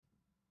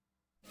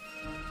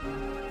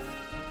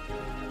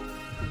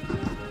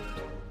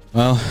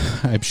Well,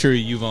 I'm sure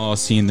you've all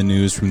seen the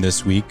news from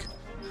this week.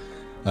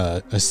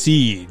 A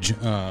siege,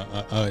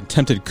 a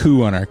attempted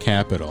coup on our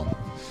capital.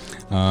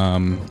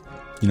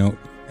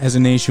 As a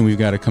nation, we've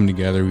got to come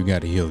together. We've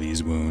got to heal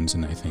these wounds,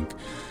 and I think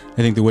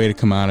the way to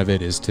come out of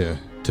it is to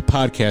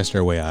podcast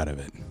our way out of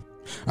it.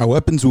 Our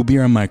weapons will be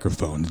our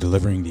microphones,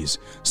 delivering these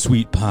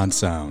sweet pod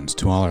sounds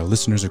to all our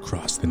listeners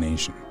across the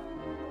nation.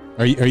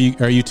 Are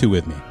you two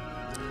with me?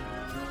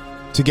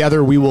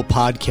 Together, we will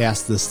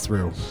podcast this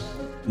through.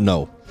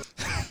 No.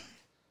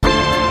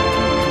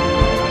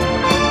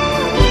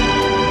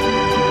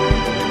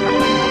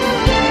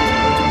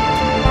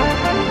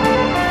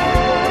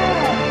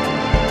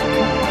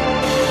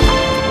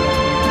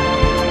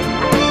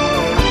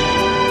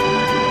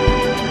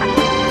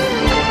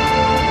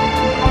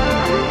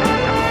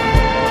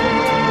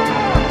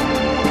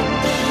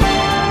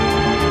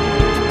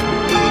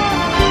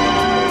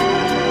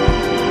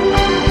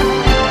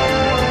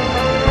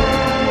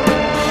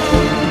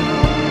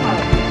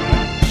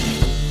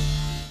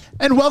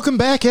 And welcome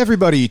back,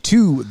 everybody,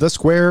 to the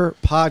Square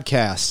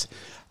Podcast.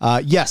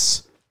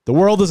 Yes, the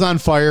world is on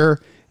fire.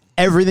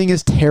 Everything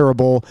is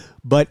terrible,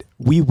 but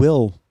we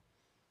will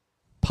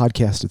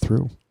podcast it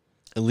through.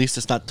 At least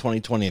it's not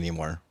 2020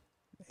 anymore.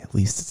 At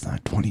least it's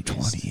not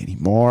 2020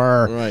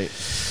 anymore. Right.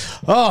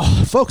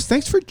 Oh, folks,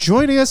 thanks for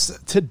joining us.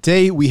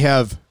 Today we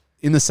have,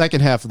 in the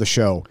second half of the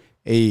show,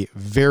 a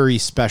very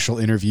special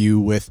interview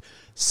with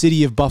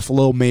City of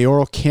Buffalo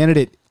mayoral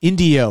candidate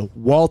India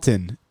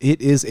Walton.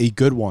 It is a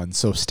good one,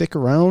 so stick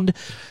around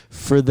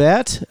for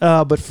that.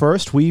 But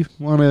first, we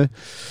want to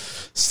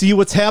see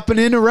what's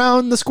happening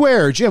around the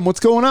square. Jim, what's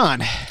going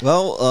on?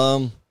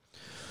 Well,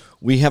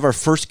 we have our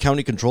first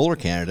county controller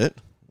candidate,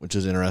 which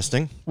is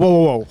interesting.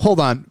 Whoa. Hold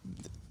on.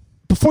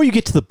 Before you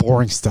get to the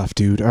boring stuff,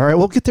 dude, all right,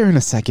 we'll get there in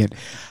a second.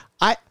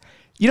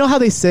 You know how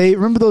they say,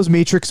 remember those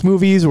Matrix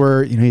movies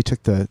where, you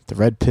took the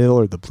red pill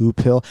or the blue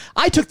pill?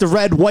 I took the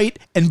red, white,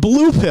 and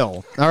blue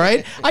pill, all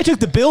right? I took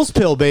the Bill's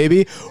pill,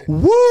 baby.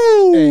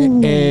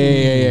 Woo!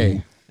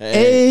 Hey.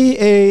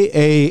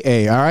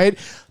 All right?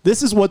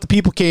 This is what the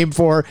people came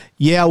for.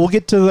 Yeah, we'll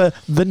get to the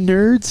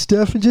nerd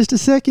stuff in just a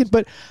second,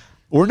 but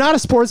we're not a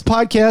sports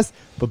podcast,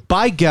 but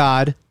by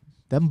God,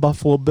 them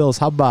Buffalo Bills,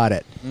 how about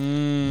it?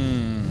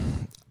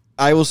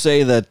 I will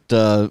say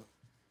that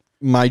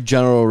my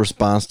general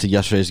response to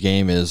yesterday's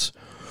game is,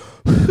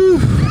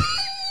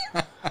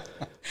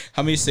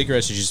 How many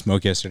cigarettes did you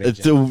smoke yesterday?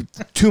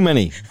 too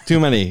many.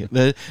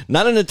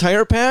 Not an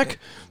entire pack,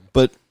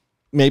 but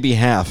maybe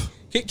half.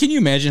 Can you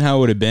imagine how it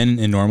would have been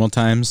in normal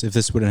times if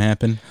this wouldn't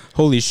happen?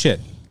 Holy shit.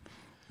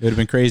 It would have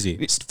been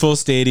crazy. Full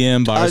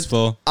stadium, bars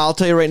full. I'll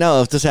tell you right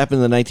now, if this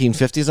happened in the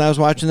 1950s and I was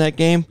watching that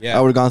game, Yeah.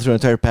 I would have gone through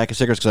an entire pack of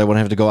cigarettes because I wouldn't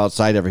have to go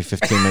outside every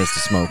 15 minutes to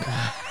smoke.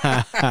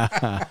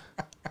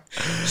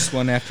 Just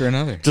one after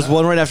another. Just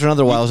one right after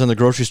another while I was in the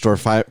grocery store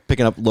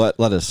picking up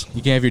lettuce.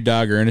 You can have your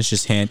dog Ernest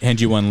just hand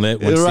you one lit.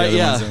 Once Right, the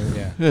yeah.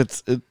 other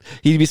one's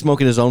He'd be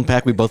smoking his own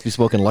pack. We'd both be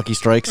smoking Lucky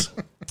Strikes.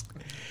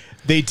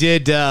 They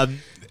did,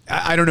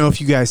 I don't know if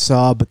you guys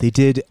saw, but they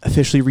did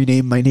officially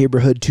rename my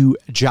neighborhood to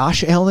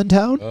Josh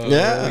Allentown. Oh,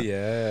 Yeah.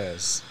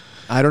 yes.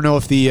 I don't know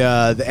if the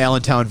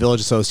Allentown Village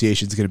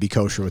Association is going to be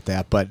kosher with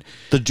that, but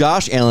The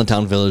Josh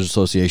Allentown Village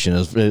Association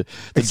is the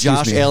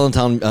Josh me.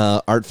 Allentown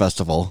Art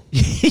Festival.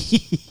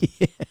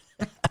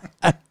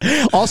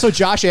 also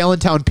Josh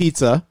Allentown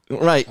Pizza.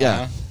 Right,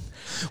 yeah.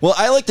 Well,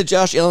 I like the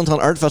Josh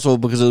Allentown Art Festival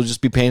because it'll just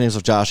be paintings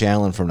of Josh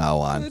Allen from now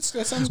on. That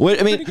sounds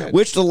Pretty good.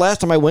 Which the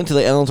last time I went to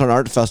the Allentown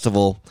Art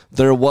Festival,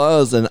 there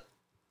was an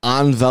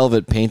on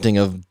velvet painting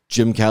of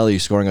Jim Kelly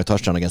scoring a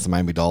touchdown against the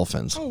Miami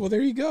Dolphins. Oh, well,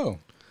 there you go.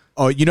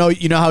 Oh, you know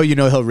how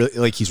he'll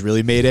really he's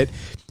really made it.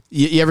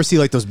 You ever see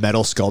like those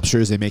metal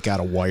sculptures they make out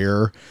of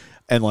wire,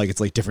 and like it's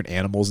like different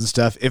animals and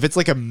stuff. If it's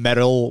like a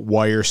metal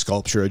wire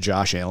sculpture of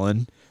Josh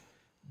Allen,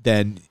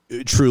 then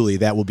truly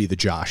that will be the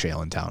Josh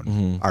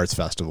Allentown Arts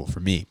Festival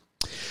for me.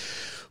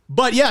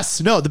 But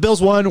yes, no, the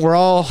Bills won. We're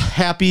all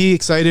happy,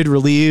 excited,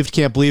 relieved.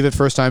 Can't believe it.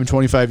 First time in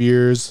 25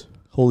 years.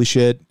 Holy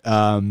shit.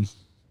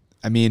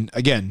 I mean,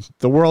 again,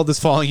 the world is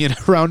falling in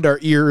around our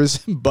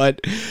ears,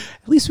 but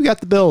at least we got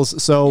the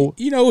Bills. So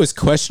it was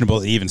questionable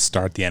to even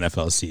start the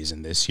NFL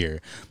season this year.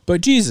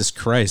 But Jesus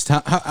Christ,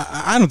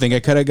 I don't think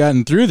I could have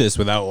gotten through this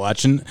without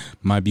watching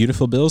my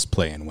beautiful Bills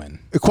play and win.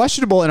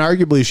 questionable and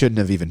arguably shouldn't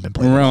have even been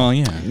played. Well,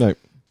 yeah. No.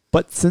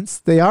 But since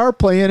they are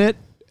playing it,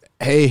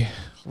 hey,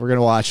 we're going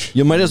to watch.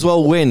 You might as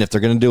well win if they're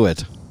going to do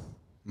it.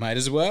 Might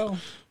as well.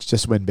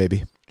 Just win,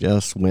 baby.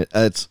 Just win.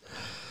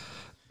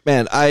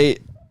 I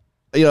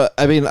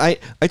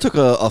took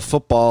a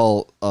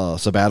football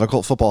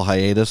sabbatical, football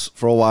hiatus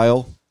for a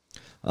while.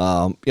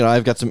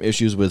 I've got some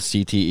issues with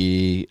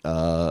CTE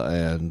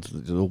and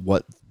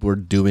what we're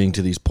doing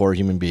to these poor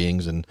human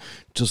beings and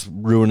just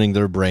ruining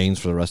their brains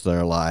for the rest of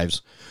their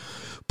lives.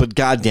 But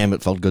goddamn,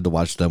 it felt good to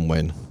watch them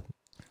win.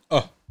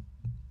 Oh,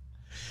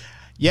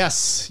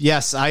 yes.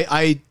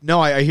 I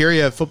hear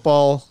you.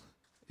 Football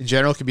in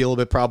general can be a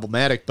little bit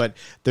problematic, but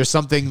there's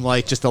something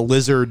like just a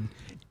lizard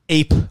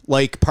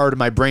ape-like part of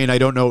my brain. I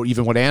don't know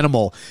even what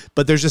animal,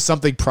 but there's just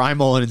something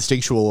primal and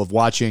instinctual of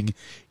watching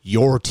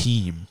your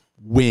team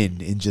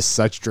win in just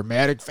such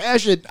dramatic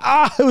fashion.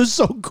 It was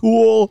so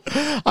cool.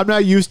 I'm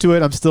not used to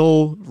it. I'm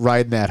still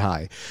riding that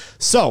high.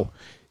 So,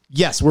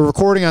 yes, we're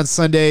recording on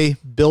Sunday.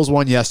 Bills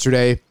won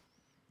yesterday.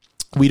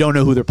 We don't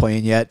know who they're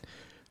playing yet.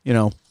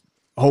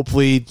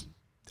 Hopefully,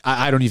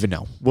 I don't even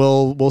know.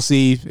 We'll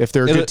see. If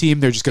they're a good team,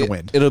 they're just going to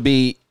win. It'll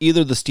be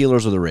either the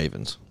Steelers or the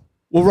Ravens.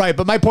 Well, right.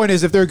 But my point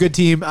is, if they're a good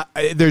team,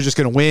 they're just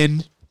going to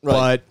win.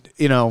 Right.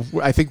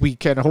 But, I think we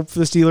can hope for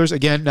the Steelers.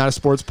 Again, not a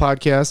sports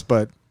podcast,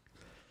 but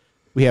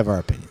we have our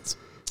opinions.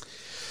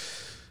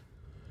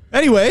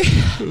 Anyway,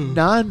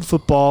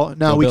 non-football.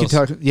 Now we can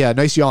talk. Yeah,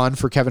 nice yawn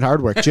for Kevin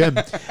Hardwick. Jim,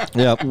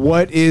 Yep.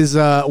 what is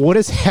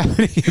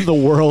happening in the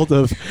world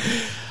of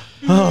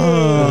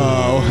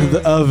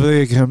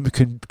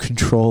the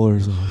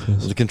controller's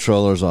office? The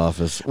controller's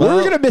office.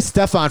 We're gonna miss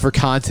Stefan for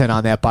content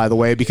on that, by the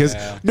way, because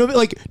no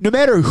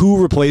matter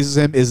who replaces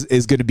him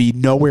is going to be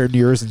nowhere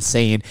near as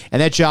insane,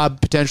 and that job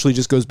potentially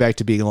just goes back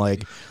to being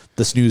like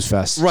the snooze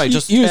fest. Right.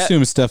 You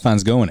assume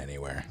Stefan's going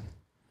anywhere.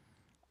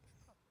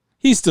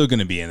 He's still going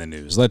to be in the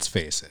news. Let's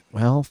face it.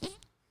 Well,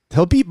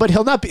 he'll be, but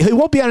he'll not be. He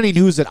won't be on any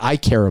news that I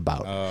care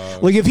about.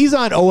 Like if he's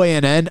on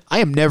OANN, I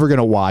am never going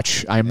to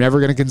watch. I am never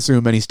going to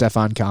consume any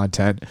Stefan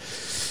content.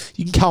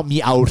 You can count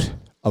me out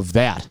of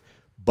that.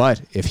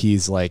 But if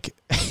he's like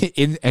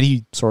in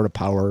any sort of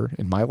power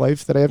in my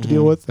life that I have to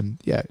deal with, then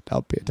yeah,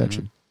 I'll pay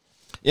attention.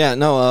 Yeah.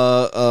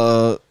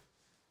 No.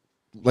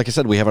 Like I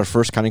said, we have our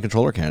first county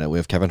controller candidate. We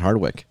have Kevin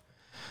Hardwick,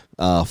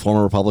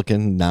 former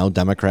Republican, now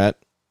Democrat,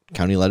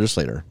 county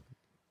legislator.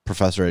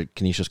 Professor at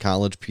Canisius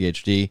College,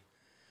 PhD.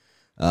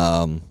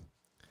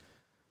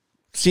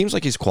 Seems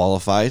like he's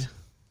qualified.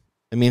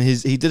 I mean,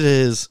 he did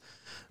his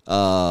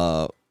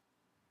PhD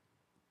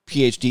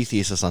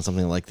thesis on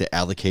something like the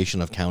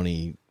allocation of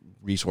county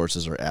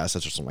resources or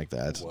assets or something like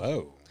that.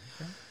 Whoa.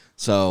 Okay.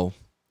 So,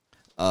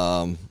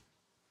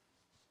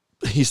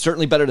 he's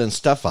certainly better than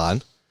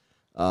Stefan.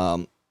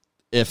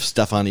 If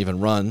Stefan even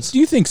runs. Do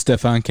you think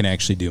Stefan can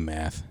actually do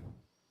math?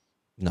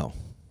 No.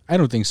 I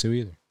don't think so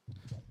either.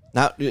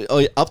 Not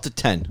up to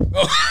 10.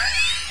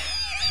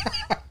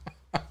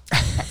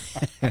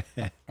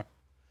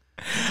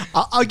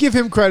 I'll give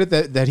him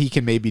credit that he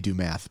can maybe do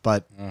math,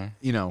 but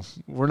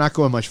we're not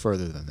going much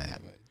further than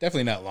that.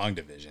 Definitely not long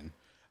division.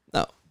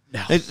 No.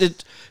 Do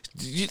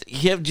you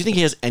think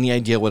he has any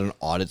idea what an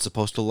audit's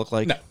supposed to look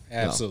like? No,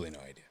 absolutely no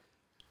idea.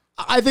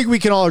 I think we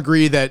can all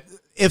agree that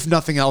if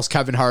nothing else,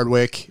 Kevin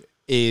Hardwick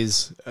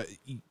is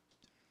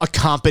a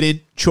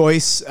competent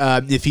choice.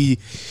 If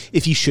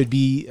he should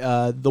be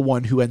the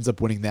one who ends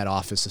up winning that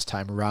office this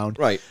time around,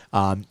 Right.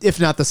 If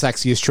not the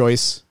sexiest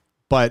choice,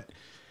 but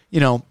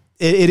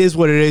it is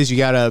what it is. You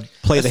got to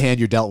play the hand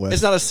you're dealt with.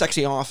 It's not a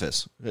sexy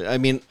office. I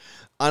mean,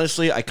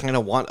 honestly, I kind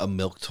of want a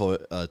milk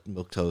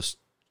toast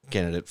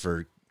candidate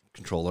for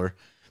controller.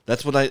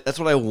 That's what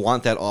I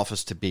want that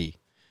office to be.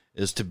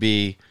 Is to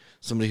be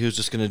somebody who's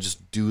just going to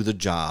just do the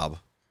job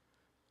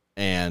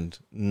and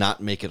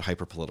not make it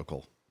hyper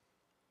political.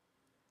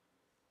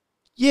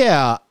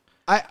 Yeah,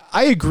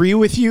 I agree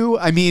with you.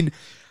 I mean,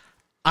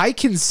 I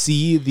can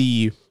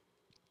see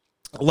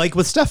like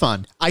with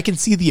Stefan, I can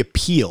see the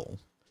appeal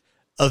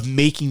of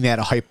making that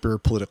a hyper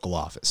political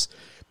office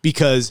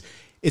because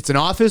it's an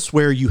office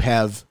where you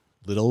have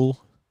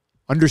little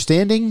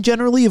understanding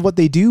generally of what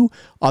they do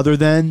other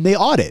than they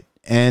audit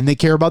and they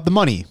care about the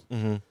money.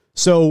 Mm-hmm.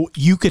 So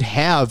you could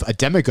have a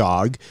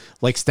demagogue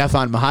like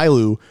Stefan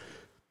Mihailu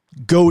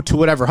go to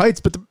whatever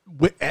heights, but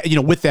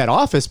with that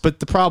office. But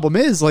the problem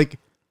is like,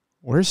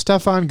 where's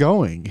Stefan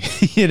going?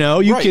 You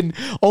right. Can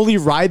only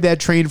ride that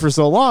train for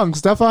so long.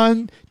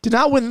 Stefan did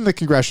not win the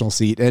congressional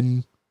seat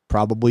and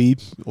probably,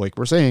 like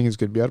we're saying, is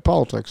going to be out of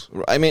politics.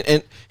 I mean,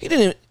 and he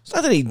didn't. It's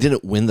not that he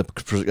didn't win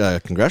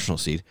the congressional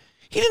seat.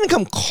 He didn't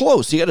come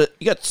close. He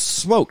got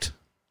smoked.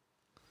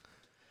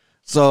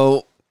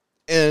 So,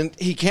 and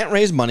he can't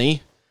raise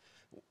money.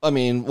 I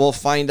mean, we'll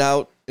find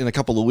out in a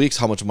couple of weeks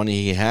how much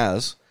money he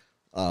has.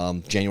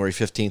 January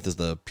 15th is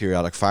the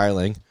periodic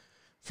filing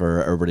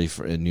for everybody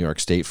in New York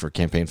State for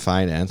campaign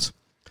finance.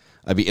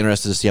 I'd be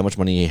interested to see how much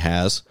money he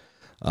has.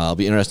 I'll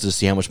be interested to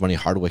see how much money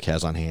Hardwick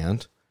has on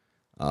hand.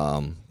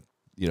 We'll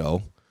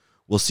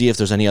see if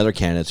there's any other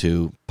candidates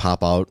who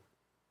pop out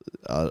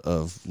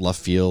of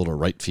left field or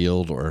right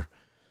field or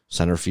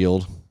center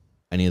field,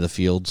 any of the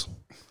fields,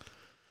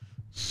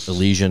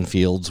 Elysian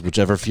fields,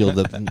 whichever field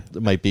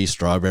that might be,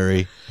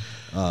 Strawberry.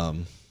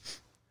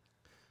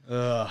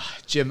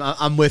 Jim,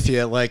 I'm with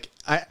you. Like,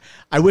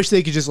 I wish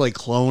they could just like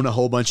clone a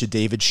whole bunch of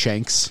David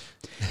Shanks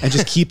and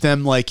just keep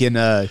them like in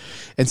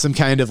some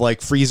kind of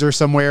like freezer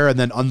somewhere and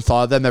then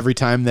unthaw them every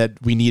time that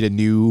we need a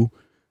new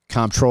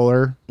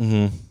comptroller.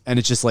 Mm-hmm. And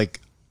it's just like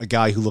a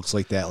guy who looks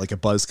like that, like a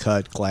buzz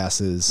cut,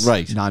 glasses,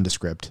 right?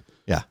 Nondescript.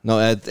 Yeah, no,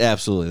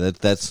 absolutely.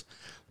 That's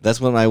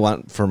what I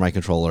want for my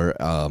controller.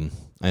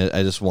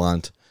 I just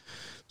want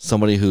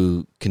somebody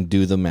who can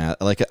do the math.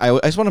 Like I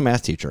just want a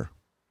math teacher.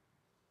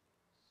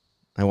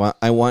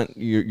 I want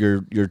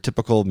your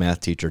typical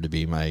math teacher to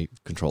be my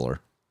controller.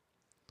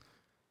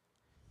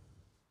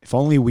 If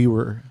only we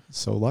were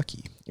so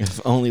lucky.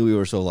 If only we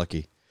were so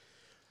lucky.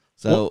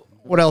 So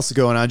what else is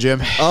going on,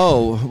 Jim?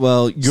 oh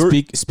well,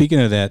 Speaking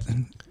of that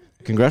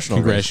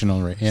congressional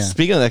race, yeah.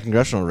 Speaking of that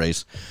congressional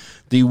race,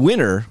 the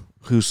winner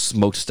who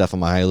smoked Stefan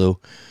Mihailu,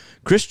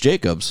 Chris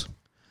Jacobs,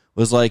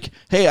 was like,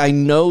 "Hey, I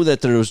know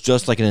that there was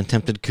just like an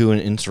attempted coup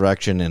and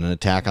insurrection and an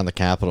attack on the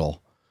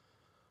Capitol,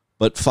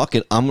 but fuck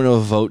it, I'm going to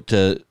vote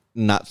to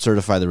not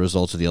certify the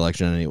results of the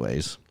election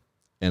anyways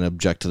and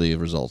object to the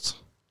results."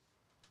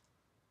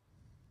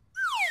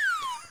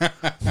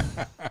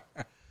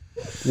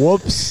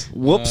 Whoops.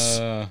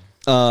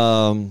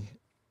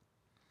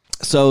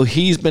 So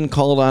he's been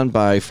called on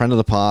by friend of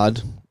the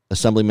pod,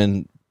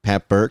 Assemblyman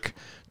Pat Burke,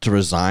 to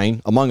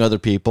resign, among other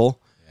people.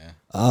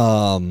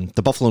 Yeah.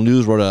 The Buffalo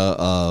News wrote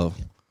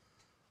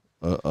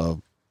a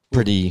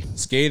pretty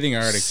scathing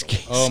article,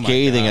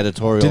 scathing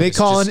editorial. Did they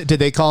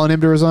call on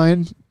him to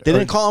resign? They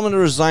didn't call him to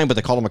resign, but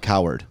they called him a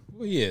coward.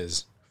 Well, he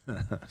is.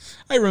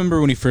 I remember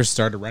when he first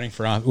started running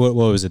for office. What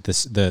was it?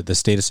 The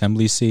state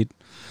assembly seat.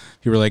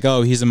 You were like,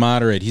 "Oh, he's a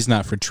moderate. He's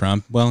not for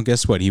Trump." Well,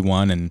 guess what? He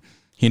won, and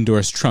he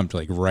endorsed Trump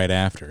like right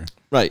after.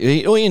 Right.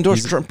 He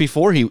endorsed Trump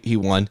before he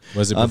won.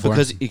 Was it before?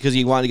 Because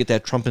he wanted to get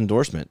that Trump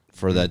endorsement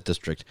for that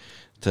district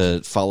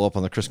to follow up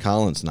on the Chris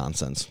Collins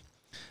nonsense.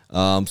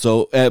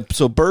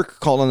 So Burke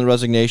called on the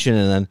resignation,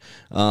 and then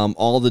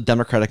all the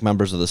Democratic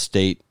members of the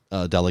state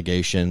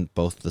delegation,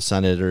 both the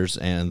senators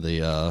and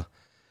the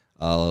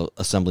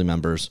assembly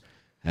members,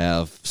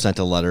 have sent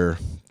a letter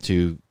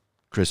to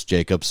Chris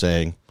Jacobs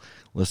saying,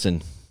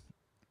 "Listen,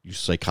 you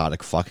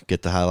psychotic fuck,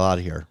 get the hell out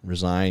of here.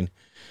 Resign.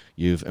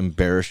 You've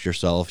embarrassed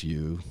yourself.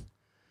 You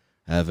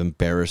have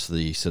embarrassed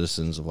the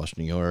citizens of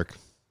Western New York."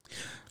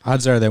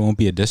 Odds are that won't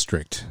be a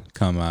district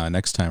come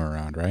next time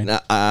around, right?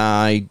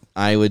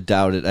 I would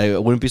doubt it. I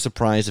wouldn't be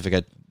surprised if it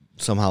got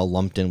somehow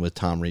lumped in with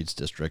Tom Reed's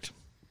district.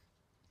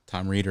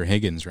 Tom Reed or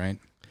Higgins, right?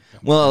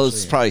 Well,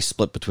 it's probably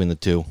split between the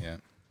two. Yeah.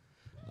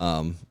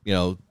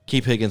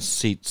 Keep Higgins'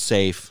 seat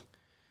safe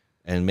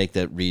and make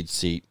that Reed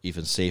seat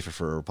even safer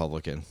for a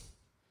Republican.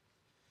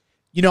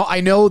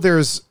 I know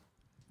there's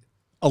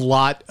a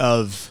lot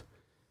of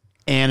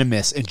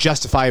animus, and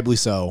justifiably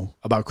so,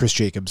 about Chris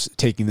Jacobs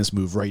taking this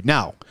move right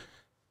now.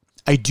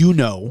 I do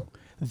know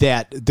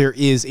that there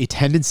is a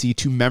tendency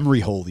to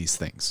memory hole these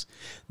things,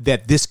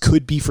 that this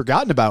could be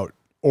forgotten about,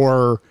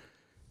 or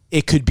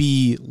it could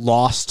be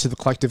lost to the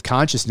collective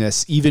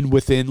consciousness even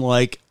within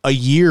like a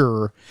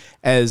year,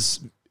 as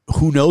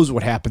who knows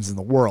what happens in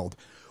the world.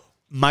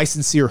 My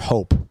sincere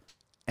hope,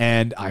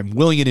 and I'm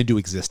willing it into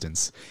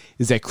existence,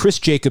 is that Chris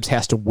Jacobs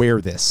has to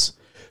wear this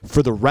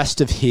for the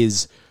rest of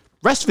his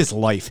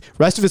life,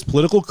 rest of his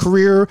political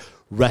career,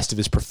 rest of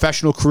his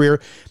professional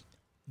career.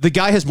 The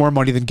guy has more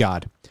money than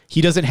God. He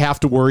doesn't have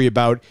to worry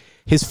about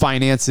his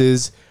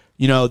finances.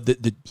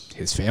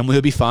 His family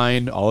will be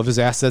fine. All of his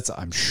assets,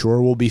 I'm sure,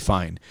 will be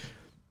fine.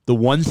 The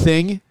one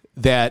thing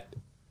that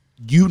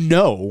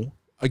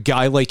a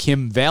guy like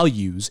him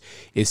values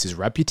is his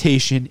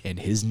reputation and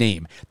his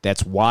name.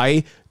 That's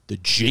why the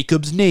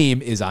Jacobs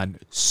name is on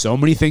so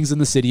many things in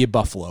the city of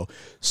Buffalo.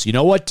 So you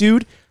know what,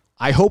 dude?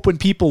 I hope when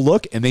people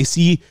look and they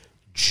see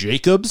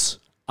Jacobs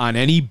on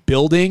any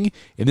building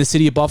in the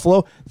city of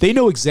Buffalo, they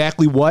know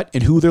exactly what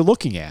and who they're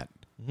looking at.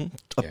 Mm-hmm.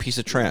 A piece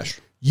of trash.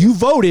 You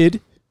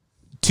voted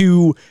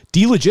to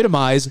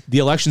delegitimize the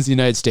elections in the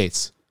United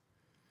States.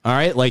 All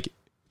right? Like,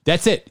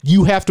 that's it.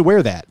 You have to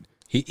wear that.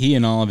 He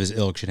and all of his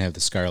ilk should have the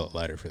scarlet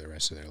letter for the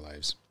rest of their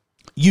lives.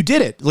 You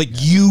did it. Like,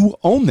 you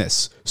own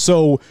this.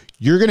 So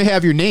you're going to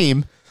have your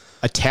name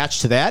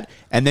attached to that,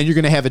 and then you're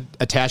going to have it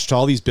attached to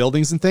all these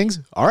buildings and things.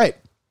 All right.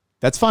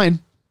 That's fine.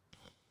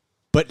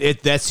 But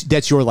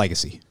that's your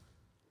legacy.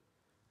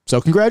 So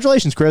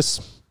congratulations,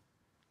 Chris.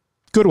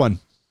 Good one.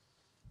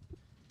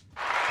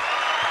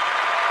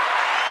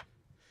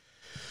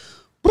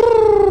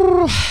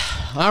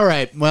 All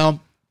right.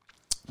 Well,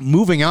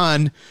 moving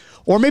on,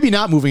 or maybe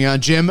not moving on,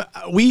 Jim.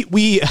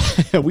 We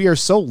are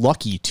so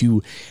lucky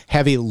to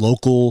have a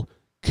local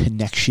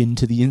connection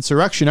to the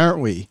insurrection, aren't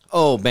we?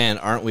 Oh man,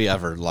 aren't we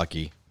ever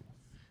lucky?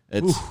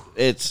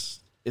 It's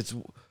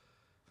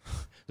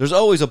there's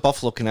always a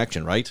Buffalo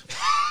connection, right?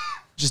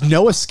 Just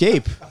no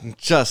escape.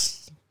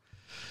 Just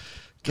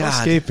no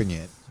escaping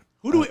it.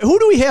 Who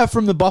do we have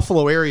from the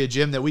Buffalo area,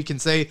 Jim, that we can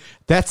say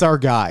that's our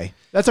guy?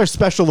 That's our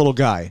special little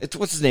guy.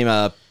 What's his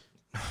name?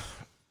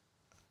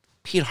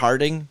 Pete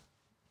Harding.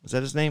 Is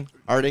that his name?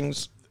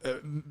 Harding's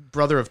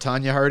brother of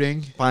Tanya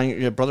Harding.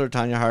 Brother of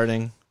Tanya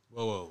Harding.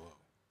 Whoa.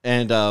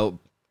 And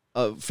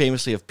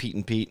famously of Pete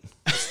and Pete.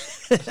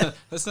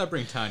 Let's not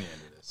bring Tanya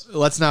into this.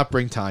 Let's not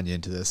bring Tanya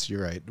into this.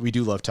 You're right. We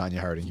do love Tanya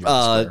Harding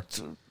here.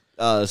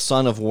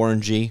 Son of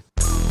Warren G.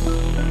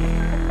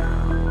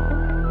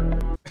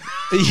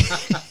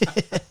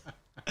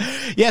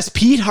 Yes,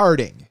 Pete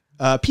Harding.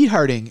 Pete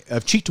Harding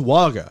of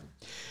Cheektowaga.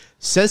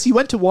 says he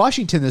went to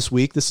Washington this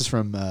week. This is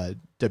from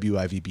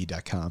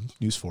WIVB.com,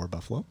 News 4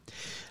 Buffalo.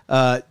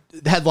 The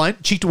headline,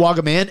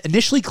 Cheektowaga man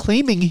initially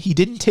claiming he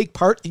didn't take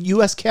part in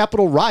U.S.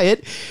 Capitol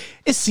riot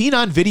is seen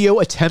on video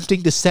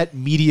attempting to set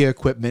media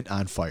equipment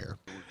on fire.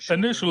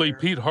 Initially,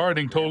 Pete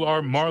Harding told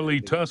our Marley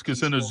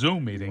Tuskus in a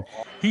Zoom meeting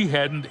he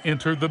hadn't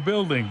entered the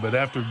building, but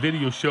after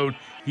video showed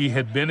he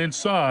had been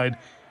inside,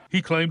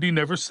 he claimed he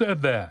never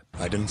said that.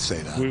 I didn't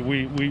say that.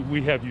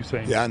 We have you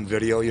saying that. Yeah, on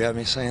video you have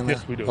me saying that?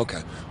 Yes, we do.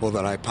 Okay. Well,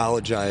 then I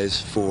apologize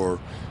for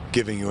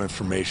giving you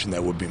information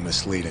that would be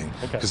misleading,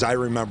 because I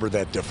remember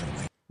that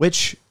differently.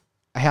 Which,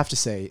 I have to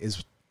say,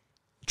 is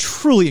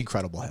truly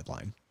incredible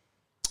headline.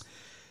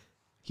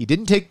 He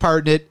didn't take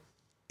part in it,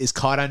 is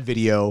caught on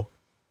video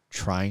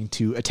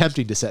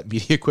attempting to set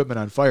media equipment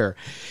on fire.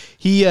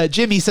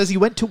 Jimmy says he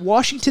went to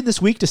Washington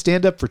this week to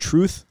stand up for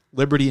truth,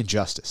 liberty, and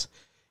justice.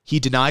 He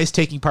denies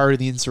taking part in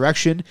the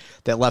insurrection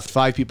that left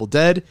 5 people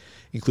dead,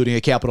 including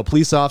a Capitol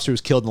police officer who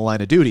was killed in the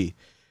line of duty.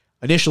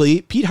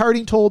 Initially, Pete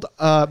Harding told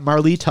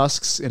Marley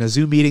Tusks in a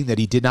Zoom meeting that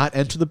he did not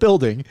enter the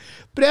building,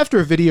 but after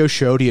a video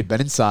showed he had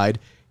been inside,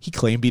 he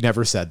claimed he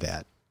never said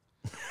that.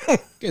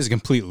 Guy's a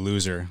complete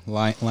loser.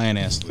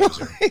 Lion-ass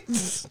loser.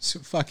 So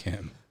fuck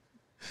him.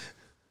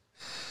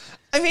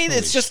 I mean,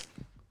 it's just...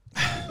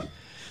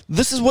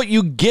 This is what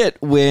you get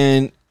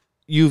when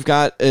you've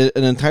got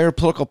an entire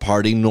political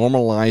party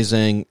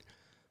normalizing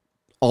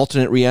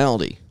alternate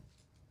reality.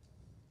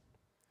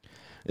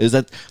 Is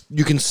that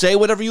you can say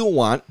whatever you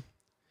want,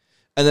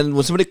 and then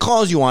when somebody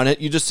calls you on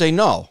it, you just say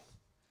no.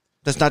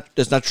 That's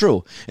not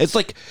true. It's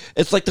like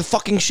the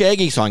fucking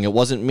Shaggy song. It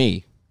wasn't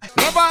me.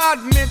 Never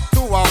admit to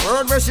a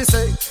word where she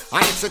say,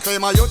 and if she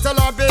claim her, you tell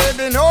her,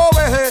 baby, no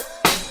way.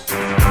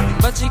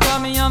 But she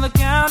got me on the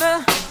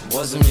counter.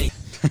 Wasn't me.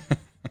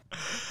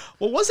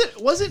 Well,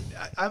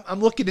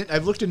 I've looked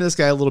into this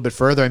guy a little bit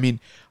further. I mean,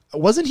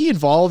 wasn't he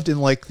involved in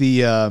like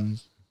the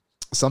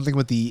something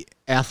with the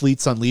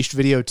Athletes Unleashed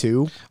video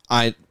too?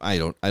 I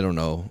don't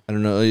know.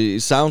 It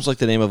sounds like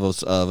the name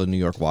of a New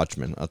York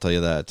Watchman. I'll tell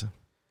you that.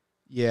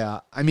 Yeah,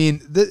 I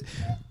mean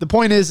the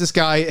point is this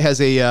guy has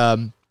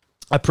a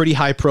pretty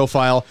high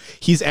profile.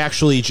 He's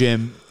actually,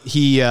 Jim,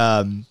 he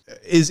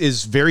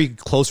is very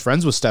close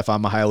friends with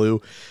Stefan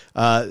Mihailu.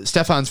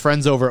 Stefan's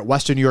friends over at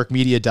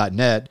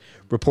westernnewyorkmedia.net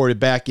reported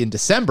back in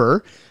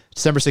December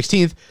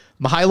 16th,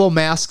 Mihailo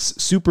masks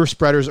super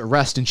spreader's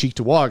arrest in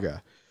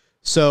Cheektowaga.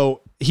 So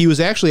he was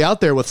actually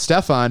out there with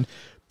Stefan,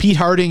 Pete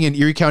Harding and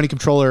Erie County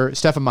Comptroller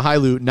Stefan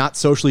Mihailu not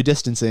socially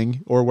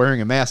distancing or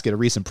wearing a mask at a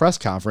recent press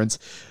conference.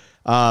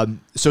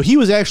 So he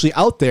was actually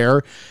out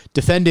there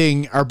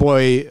defending our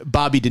boy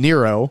Bobby De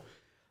Niro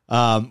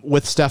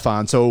with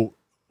Stefan. So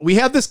we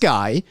have this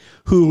guy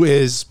who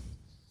is,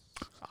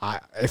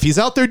 if he's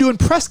out there doing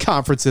press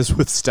conferences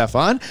with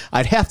Stefan,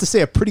 I'd have to say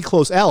a pretty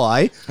close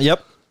ally.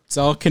 Yep. It's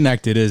all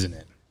connected, isn't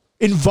it?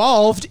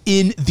 Involved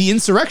in the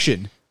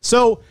insurrection.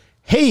 So,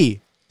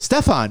 hey,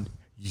 Stefan,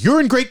 you're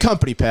in great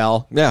company,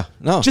 pal. Yeah,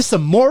 no. Just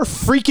some more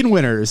freaking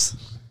winners.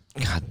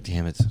 God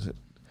damn it.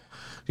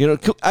 You know,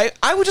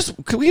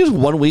 could we use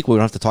 1 week where we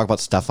don't have to talk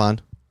about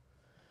Stefan?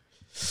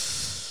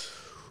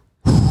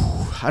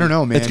 I don't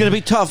know, man. It's going to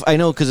be tough, I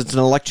know, because it's an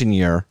election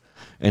year,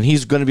 and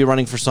he's going to be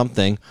running for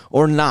something,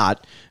 or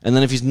not, and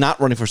then if he's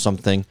not running for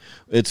something,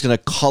 it's going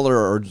to color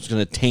or it's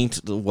going to taint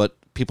what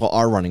people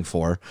are running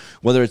for,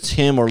 whether it's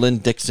him or Lynn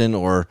Dixon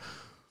or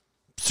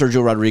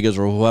Sergio Rodriguez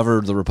or whoever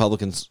the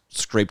Republicans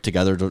scrape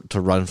together to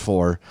run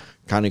for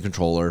county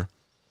controller.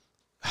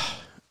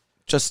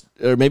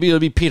 Or maybe it'll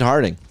be Pete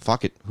Harding.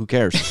 Fuck it. Who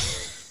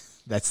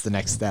cares? That's the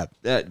next step.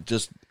 Yeah,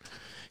 just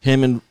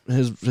him and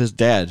his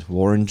dad,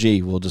 Warren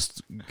G, will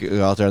just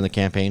go out there on the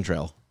campaign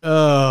trail.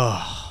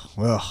 But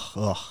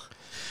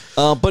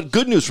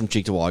good news from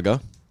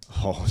Cheektowaga.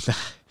 Oh,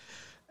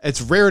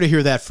 it's rare to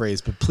hear that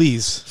phrase, but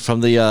please.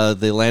 From the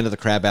land of the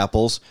crab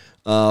apples.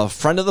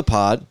 Friend of the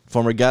pod,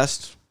 former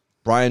guest,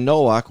 Brian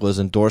Nowak, was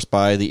endorsed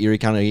by the Erie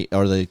County,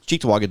 or the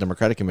Cheektowaga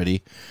Democratic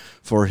Committee,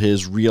 for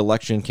his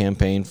re-election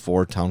campaign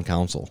for town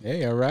council.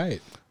 Hey, all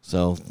right.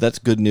 So that's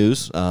good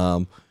news.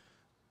 Like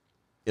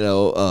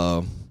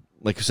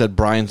I said,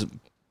 Brian's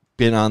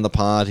been on the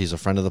pod. He's a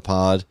friend of the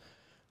pod.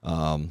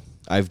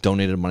 I've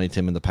donated money to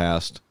him in the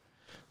past.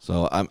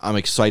 So I'm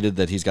excited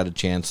that he's got a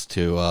chance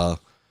to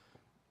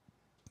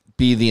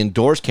be the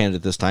endorsed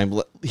candidate this time.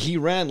 He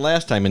ran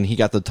last time and he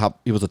got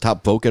he was the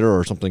top vote getter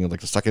or something,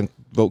 like the second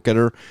vote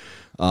getter.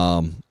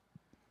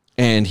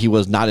 And he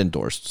was not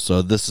endorsed.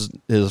 So this is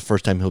his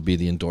first time he'll be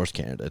the endorsed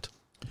candidate.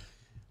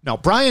 Now,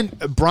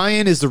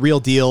 Brian is the real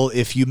deal.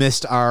 If you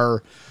missed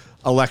our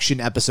election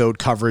episode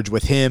coverage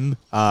with him,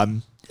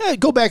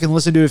 go back and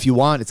listen to it if you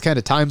want. It's kind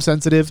of time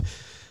sensitive.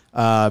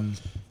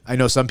 I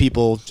know some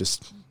people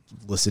just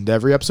listen to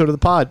every episode of the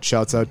pod.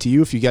 Shouts out to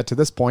you if you get to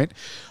this point.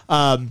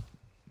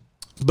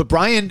 But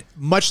Brian,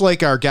 much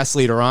like our guest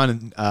later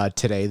on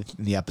today in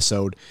the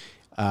episode,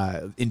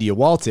 India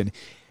Walton,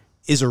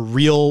 is a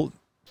real,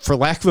 for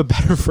lack of a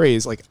better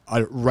phrase, like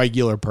a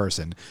regular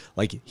person.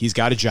 Like, he's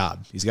got a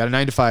job. He's got a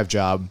 9-to-5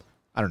 job,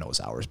 I don't know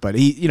his hours, but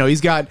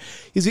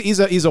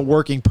he's a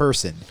working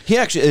person. He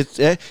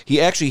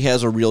actually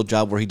has a real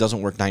job where he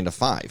doesn't work 9 to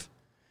 5.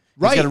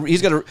 Right.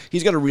 He's got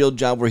a real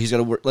job where he's got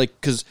to work, like,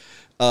 because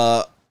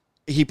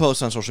he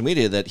posts on social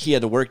media that he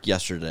had to work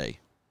yesterday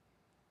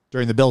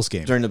During the Bills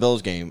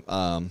game.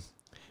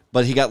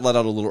 But he got let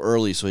out a little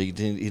early, so he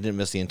didn't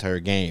miss the entire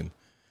game.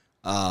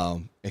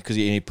 Because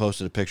he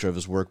posted a picture of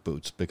his work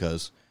boots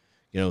because,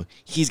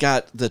 he's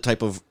got the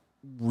type of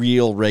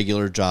real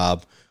regular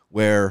job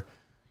where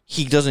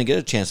he doesn't get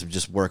a chance to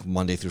just work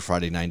Monday through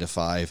Friday 9 to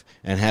 5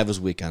 and have his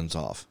weekends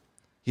off.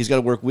 He's got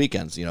to work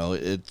weekends.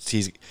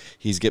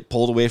 He's get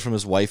pulled away from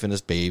his wife and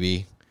his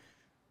baby,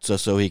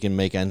 so he can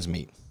make ends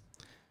meet.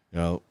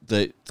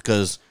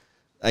 Because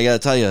I got to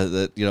tell you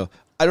that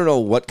I don't know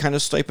what kind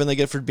of stipend they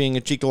get for being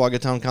a Cheektowaga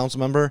Town Council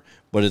member,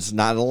 but it's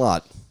not a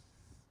lot.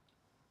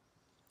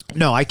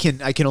 No, I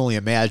can only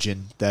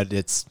imagine that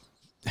it's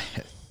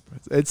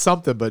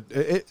something, but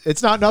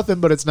it's not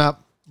nothing, but it's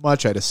not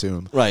much, I'd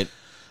assume. Right.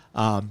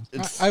 I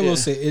will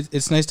say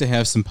it's nice to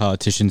have some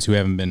politicians who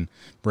haven't been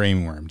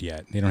brainwormed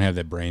yet. They don't have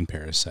that brain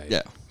parasite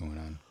going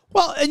on.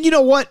 Well, and you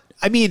know what?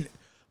 I mean,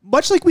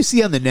 much like we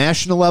see on the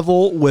national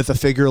level with a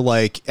figure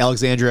like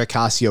Alexandria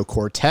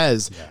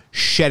Ocasio-Cortez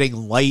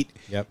shedding light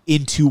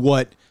into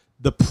what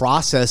the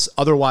process,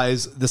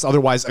 otherwise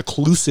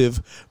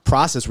occlusive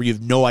process where you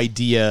have no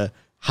idea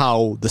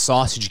how the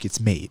sausage gets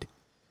made.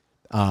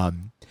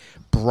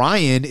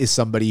 Brian is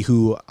somebody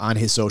who on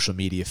his social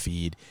media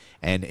feed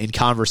and in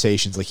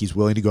conversations, like he's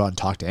willing to go out and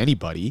talk to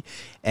anybody,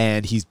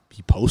 and he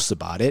posts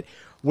about it,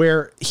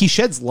 where he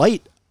sheds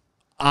light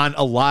on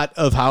a lot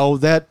of how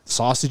that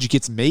sausage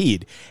gets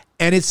made.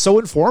 And it's so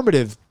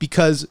informative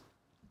because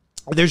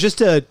there's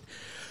just it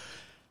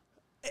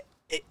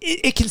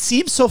can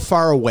seem so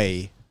far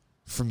away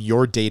from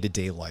your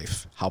day-to-day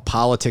life, how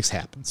politics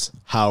happens,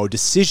 how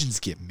decisions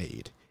get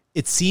made.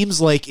 It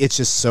seems like it's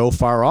just so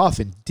far off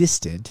and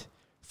distant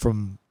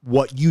from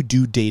what you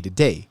do day to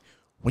day.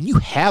 When you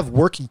have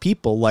working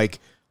people like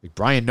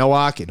Brian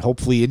Nowak and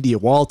hopefully India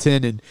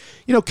Walton and,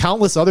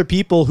 countless other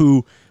people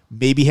who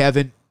maybe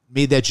haven't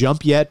made that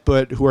jump yet,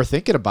 but who are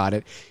thinking about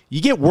it,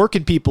 you get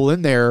working people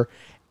in there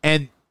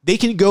and they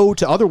can go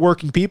to other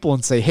working people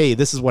and say, hey,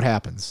 this is what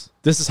happens.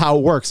 This is how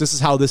it works. This is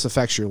how this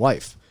affects your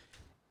life.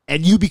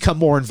 And you become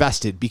more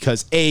invested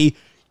because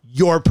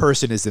your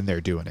person is in there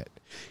doing it.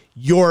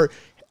 You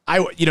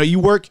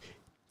work,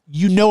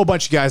 a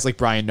bunch of guys like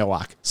Brian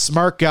Nowak,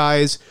 smart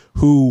guys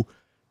who,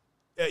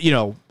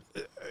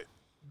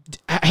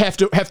 have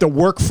to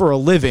work for a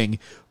living,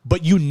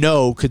 but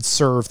could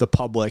serve the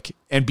public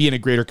and be in a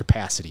greater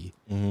capacity.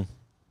 Mm-hmm.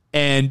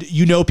 And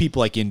people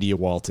like India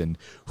Walton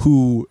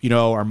who,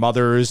 are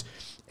mothers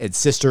and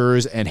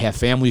sisters and have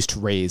families to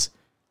raise,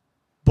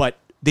 but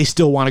they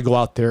still want to go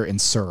out there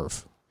and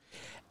serve.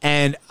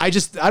 And I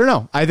don't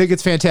know. I think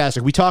it's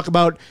fantastic. We talk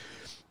about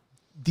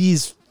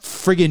these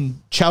friggin'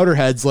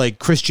 chowderheads like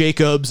Chris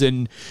Jacobs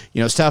and,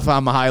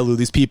 Stefan Mihailu,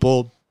 these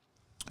people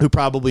who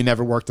probably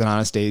never worked an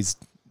honest day's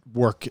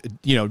work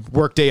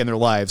day in their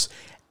lives.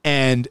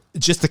 And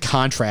just the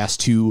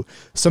contrast to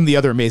some of the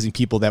other amazing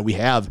people that we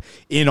have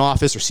in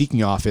office or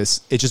seeking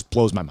office, it just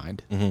blows my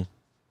mind. Mm-hmm.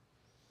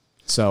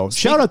 So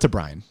shout out to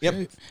Brian.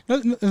 Yep.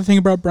 The thing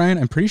about Brian,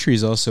 I'm pretty sure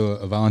he's also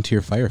a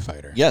volunteer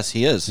firefighter. Yes,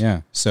 he is.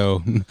 Yeah.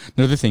 So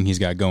another thing he's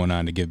got going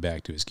on to give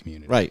back to his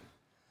community. Right.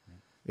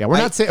 Yeah, we're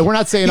not saying all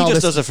this. He just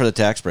this. does it for the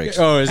tax breaks.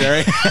 Oh, is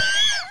that right?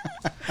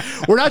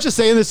 We're not just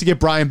saying this to get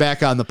Brian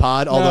back on the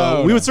pod,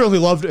 although we would certainly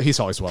love to. He's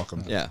always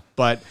welcome. Yeah.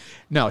 But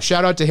no,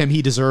 shout out to him.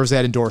 He deserves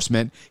that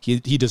endorsement. He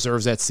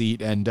deserves that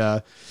seat. And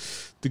the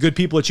good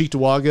people at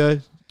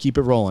Cheektowaga, keep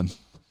it rolling.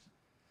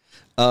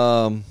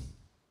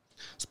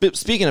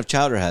 Speaking of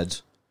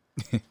chowderheads,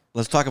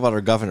 let's talk about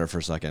our governor for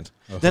a second.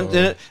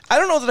 Then I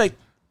don't know that I...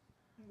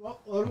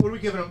 What are we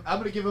giving him? I'm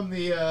going to give him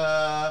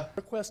the...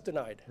 Request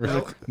denied.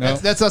 No.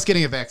 That's us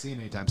getting a vaccine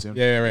anytime soon.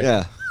 Yeah, right.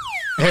 Yeah.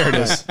 There it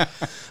is.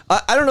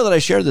 I don't know that I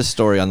shared this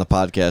story on the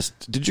podcast.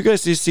 Did you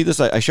guys see this?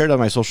 I shared it on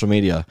my social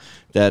media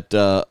that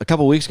a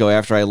couple weeks ago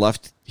after I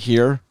left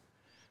here,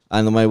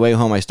 on my way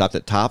home, I stopped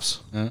at Tops.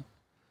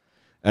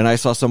 And I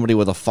saw somebody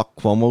with a Fuck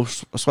Cuomo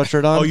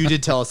sweatshirt on. Oh, you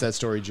did tell us that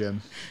story,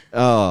 Jim.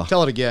 Oh.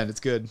 Tell it again. It's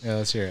good. Yeah,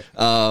 let's hear it.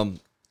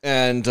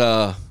 And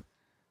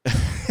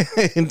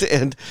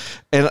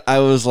I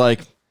was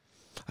like,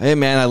 hey,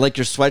 man, I like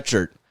your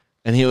sweatshirt.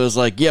 And he was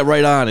like, yeah,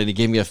 right on. And he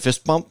gave me a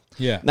fist bump.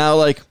 Yeah.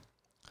 Now,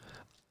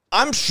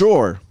 I'm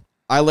sure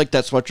I like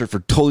that sweatshirt for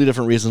totally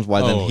different reasons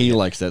than he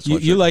likes that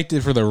sweatshirt. You liked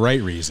it for the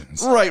right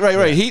reasons. Right.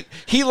 Yeah.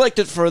 He liked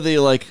it for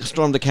the,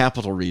 storm the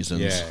Capitol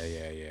reasons. Yeah.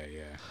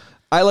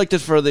 I liked it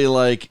for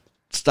the,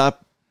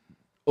 stop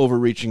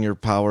overreaching your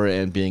power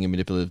and being a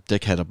manipulative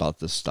dickhead about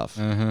this stuff.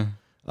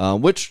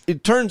 Which,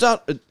 it turns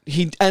out,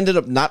 he ended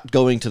up not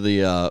going to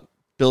the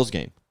Bills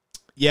game.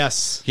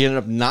 Yes. He ended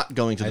up not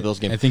going to the Bills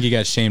game. I think he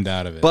got shamed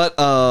out of it. But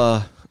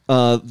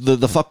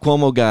the Fuck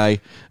Cuomo guy,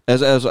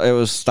 as I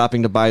was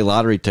stopping to buy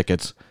lottery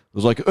tickets,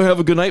 was like, oh, have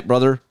a good night,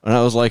 brother. And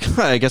I was like,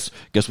 I guess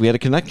we had a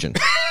connection.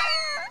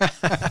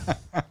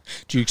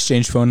 Did you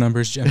exchange phone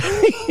numbers, Jim?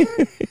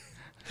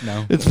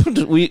 No.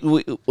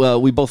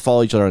 We both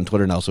follow each other on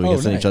Twitter now, so we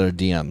can send nice. each other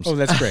DMs. Oh,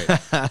 that's great.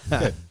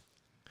 Good.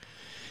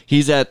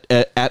 He's at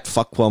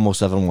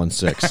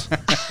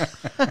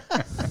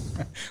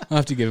fuckcuomo716. I'll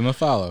have to give him a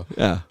follow.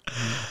 Yeah.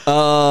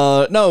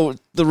 No,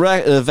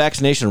 the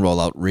vaccination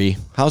rollout,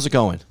 how's it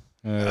going?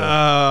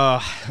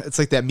 It's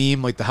like that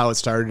meme, like the how it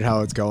started,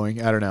 how it's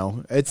going. I don't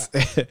know. It's.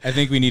 I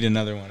think we need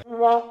another one.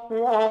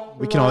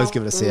 We can always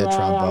give it a sad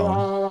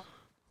trombone.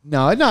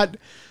 No,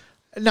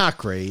 not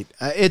great.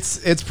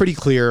 It's pretty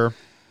clear.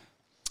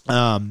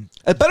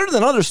 Better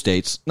than other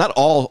states. Not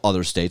all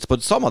other states,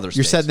 but some other states.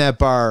 You're setting that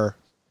bar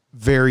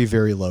very,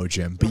 very low,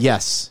 Jim. But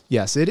yes,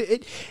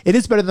 it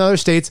is better than other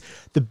states.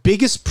 The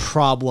biggest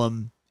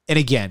problem, and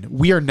again,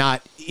 we are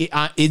not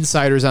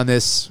insiders on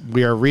this.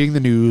 We are reading the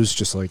news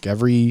just like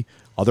every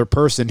other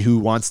person who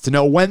wants to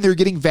know when they're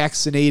getting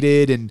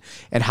vaccinated and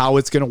how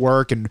it's going to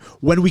work and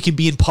when we can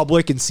be in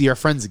public and see our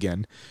friends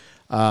again.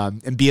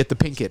 And be at the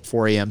Pink at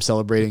 4 a.m.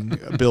 celebrating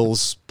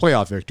Bill's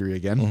playoff victory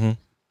again. Mm-hmm.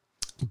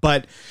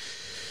 But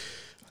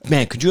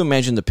man, could you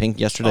imagine the Pink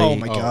yesterday? oh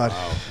my God.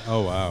 Wow.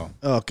 Oh, wow.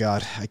 Oh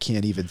God. I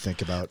can't even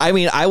think about it. I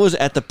mean, I was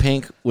at the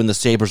Pink when the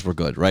Sabres were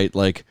good, right?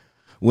 Like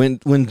when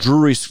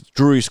Drury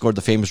scored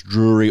the famous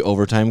Drury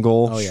overtime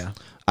goal. Oh yeah.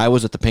 I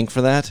was at the Pink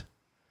for that.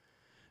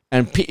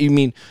 And I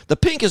mean, the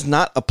Pink is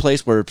not a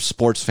place where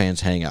sports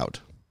fans hang out.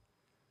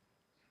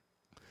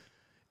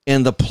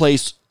 And the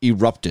place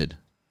erupted.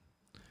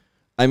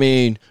 I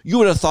mean, you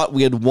would have thought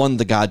we had won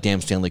the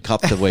goddamn Stanley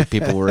Cup the way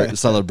people were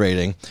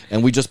celebrating,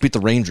 and we just beat the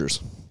Rangers.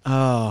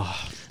 Oh.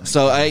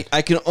 So I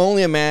can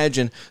only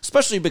imagine,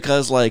 especially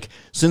because, like,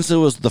 since it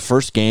was the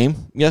first game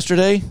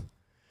yesterday,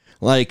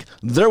 like,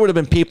 there would have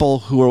been people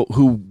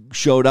who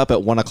showed up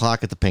at 1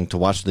 o'clock at the Pink to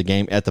watch the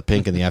game at the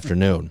Pink in the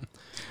afternoon.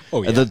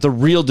 Oh, yeah. The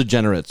real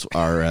degenerates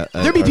are.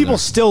 There'd be people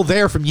still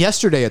there from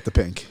yesterday at the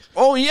Pink.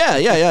 Oh,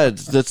 yeah.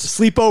 That's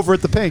Sleep over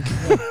at the Pink.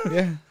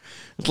 Yeah.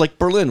 It's like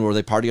Berlin, where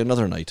they party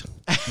another night.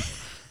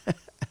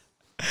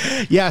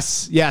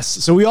 Yes.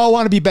 So we all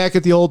want to be back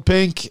at the old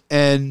Pink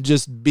and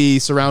just be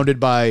surrounded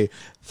by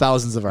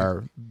thousands of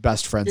our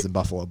best friends in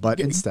Buffalo. But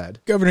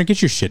instead, Governor,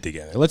 get your shit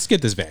together. Let's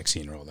get this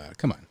vaccine rolled out.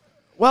 Come on.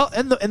 well,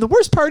 and the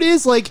worst part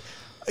is, like,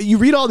 you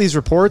read all these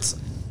reports,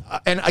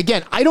 and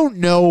again, I don't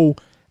know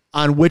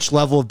on which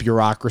level of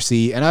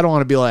bureaucracy, and I don't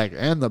want to be like,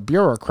 and the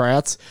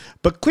bureaucrats,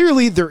 but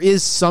clearly there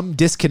is some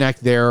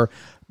disconnect there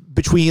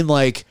between,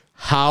 like,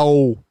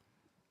 how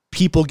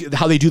they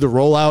do the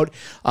rollout,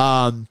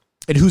 and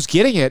who's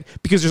getting it,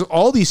 because there's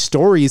all these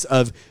stories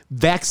of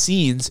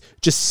vaccines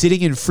just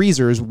sitting in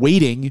freezers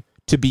waiting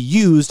to be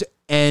used,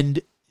 and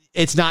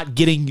it's not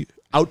getting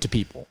out to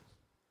people.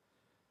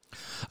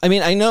 I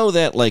mean, I know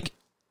that, like,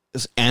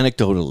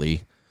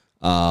 anecdotally,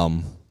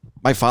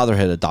 my father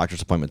had a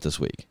doctor's appointment this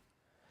week,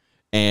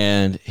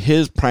 and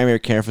his primary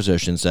care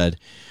physician said,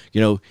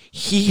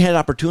 he had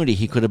opportunity.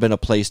 He could have been a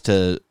place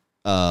to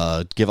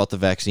give out the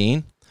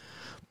vaccine,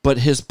 but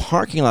his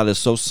parking lot is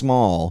so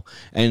small,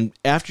 and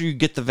after you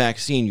get the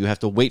vaccine, you have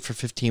to wait for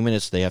 15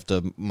 minutes. They have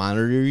to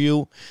monitor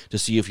you to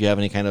see if you have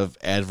any kind of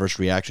adverse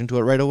reaction to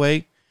it right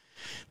away,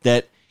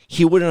 that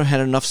he wouldn't have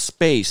had enough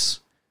space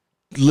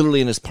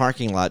literally in his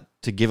parking lot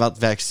to give out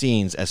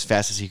vaccines as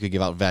fast as he could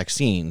give out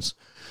vaccines.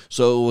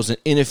 So it was an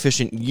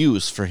inefficient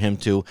use for him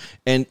to,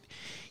 and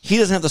he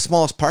doesn't have the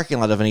smallest parking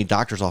lot of any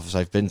doctor's office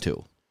I've been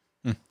to.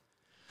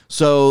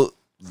 So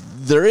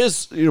there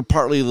is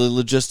partly the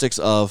logistics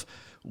of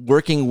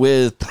working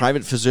with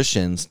private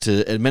physicians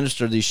to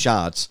administer these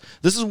shots.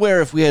 This is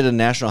where if we had a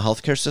national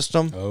healthcare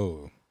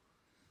system,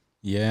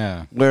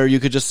 Yeah. where you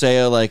could just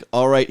say, like,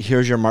 all right,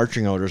 here's your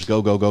marching orders,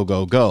 go, go, go,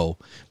 go, go.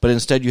 But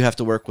instead you have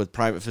to work with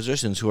private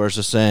physicians who are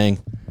just saying,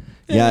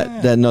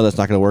 no, that's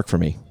not going to work for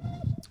me.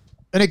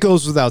 And it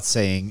goes without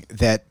saying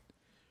that,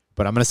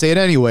 but I'm going to say it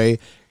anyway,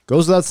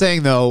 goes without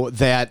saying, though,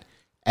 that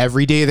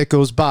every day that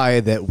goes by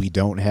that we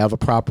don't have a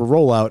proper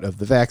rollout of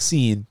the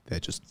vaccine,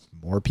 that just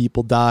more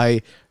people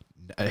die.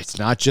 It's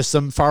not just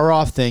some far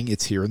off thing.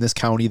 It's here in this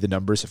county. The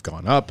numbers have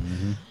gone up.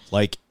 Mm-hmm.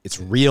 Like, it's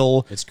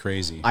real. It's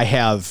crazy. I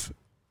have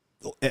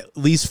at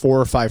least 4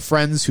 or 5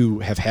 friends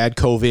who have had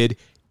COVID.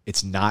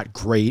 It's not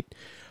great.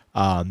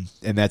 And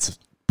that's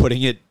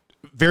putting it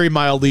very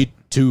mildly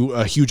to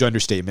a huge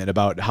understatement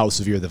about how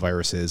severe the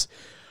virus is.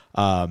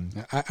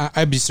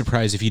 I'd be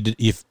surprised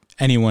if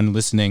anyone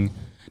listening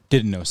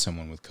didn't know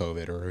someone with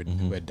COVID or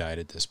who had died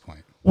at this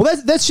point. Well,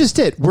 that's just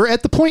it. We're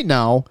at the point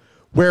now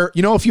where,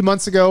 a few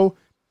months ago,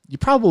 you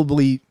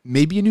probably,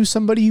 maybe you knew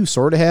somebody who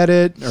sort of had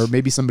it, or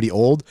maybe somebody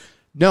old.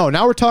 No,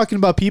 now we're talking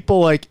about people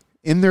like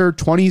in their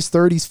 20s,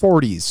 30s,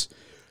 40s,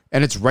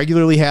 and it's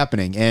regularly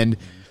happening. And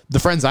the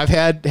friends I've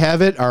had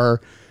have it are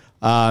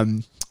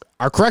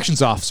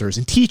corrections officers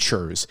and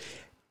teachers,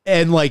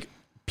 and like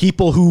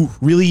people who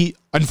really,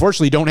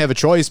 unfortunately, don't have a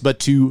choice but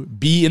to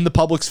be in the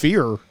public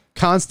sphere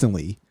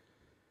constantly.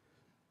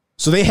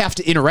 So they have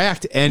to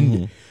interact,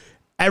 and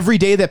every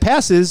day that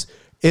passes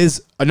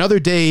is another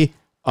day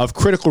of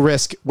critical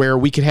risk where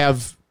we could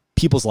have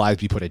people's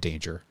lives be put in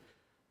danger.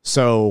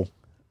 So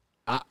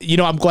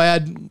I'm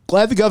glad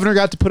the governor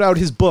got to put out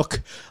his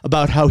book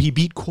about how he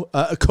beat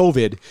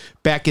COVID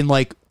back in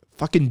like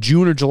fucking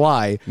June or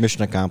July.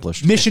 Mission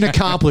accomplished. Mission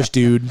accomplished,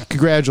 dude.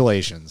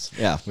 Congratulations.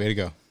 Yeah. Way to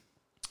go.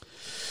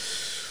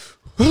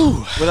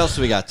 What else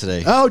do we got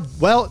today? Oh,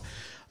 well,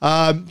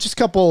 just a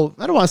couple,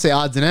 I don't want to say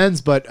odds and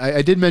ends, but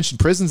I did mention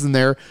prisons in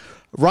there.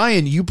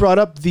 Ryan, you brought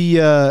up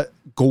the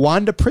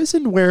Gowanda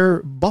prison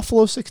where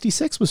Buffalo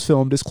 66 was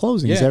filmed is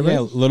closing. Is that right? Yeah,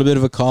 a little bit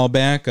of a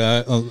callback.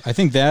 I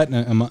think that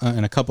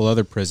and a couple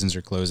other prisons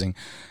are closing.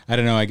 I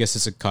don't know. I guess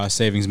it's a cost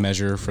savings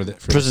measure for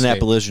prison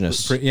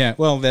abolitionists. Yeah,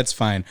 well, that's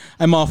fine.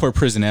 I'm all for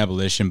prison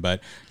abolition,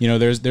 but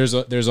there's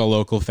a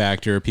local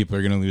factor. People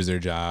are going to lose their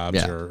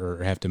jobs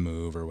or have to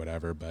move or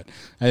whatever. But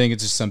I think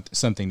it's just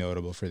something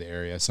notable for the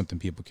area, something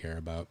people care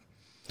about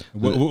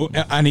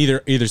on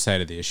either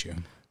side of the issue.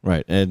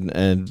 Right,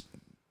 and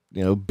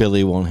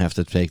Billy won't have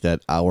to take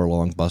that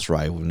hour-long bus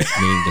ride when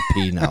it's needing to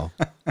pee now.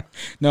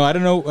 No, I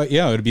don't know.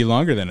 It would be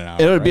longer than an hour.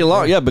 It would be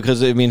long,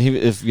 because I mean,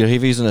 if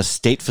he's in a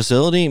state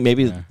facility,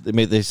 maybe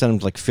they send him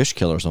to like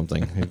Fishkill or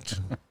something.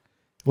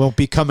 Won't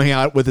be coming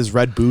out with his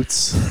red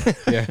boots.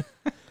 Yeah.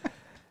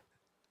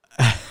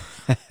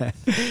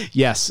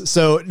 Yes.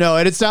 So no,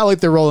 and it's not like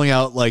they're rolling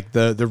out like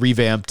the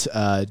revamped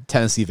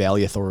Tennessee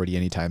Valley Authority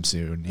anytime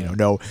soon.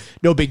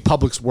 No big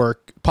public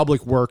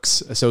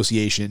works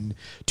association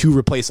to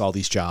replace all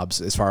these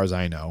jobs, as far as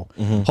I know.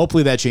 Mm-hmm.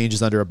 Hopefully that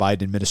changes under a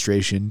Biden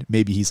administration.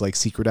 Maybe he's like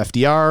secret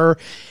FDR,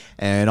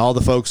 and all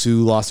the folks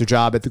who lost their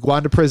job at the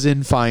Gowanda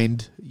prison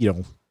find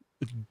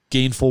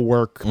gainful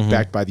work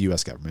backed by the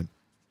U.S. government.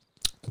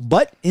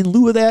 But in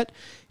lieu of that,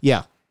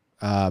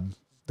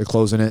 they're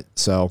closing it.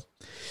 So.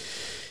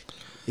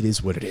 It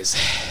is what it is,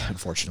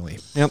 unfortunately.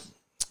 Yep.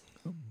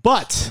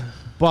 But,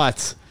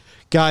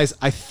 guys,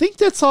 I think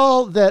that's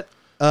all that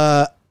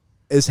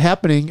is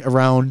happening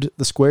around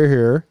the square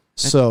here.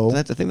 So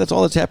I think that's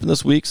all that's happened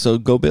this week. So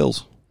go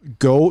Bills.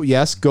 Go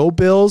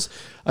Bills.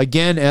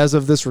 Again, as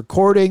of this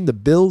recording, the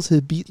Bills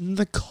have beaten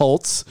the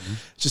Colts. Mm-hmm.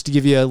 Just to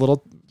give you a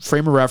little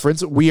frame of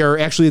reference, we are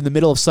actually in the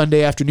middle of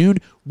Sunday afternoon.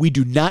 We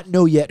do not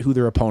know yet who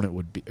their opponent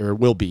would be or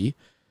will be.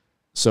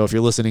 So if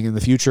you're listening in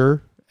the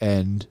future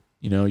and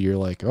you're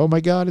like, oh my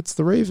God, it's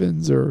the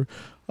Ravens, or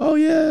oh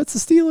yeah, it's the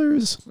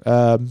Steelers.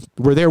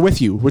 We're there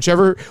with you.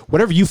 Whatever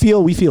you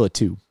feel, we feel it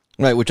too.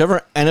 Right,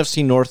 whichever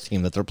NFC North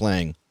team that they're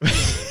playing.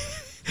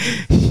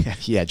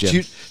 Yeah,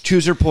 Jim.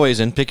 Choose your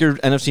poison. Pick your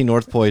NFC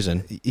North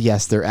poison.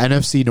 Yes, their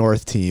NFC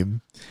North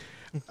team.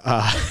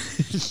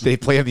 They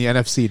play in the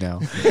NFC now.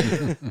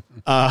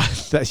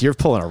 You're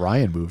pulling a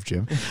Ryan move,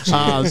 Jim.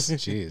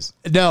 Jeez.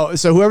 No,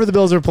 so whoever the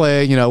Bills are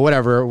playing,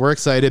 whatever. We're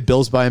excited.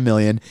 Bills by 1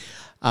 million.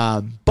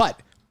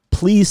 But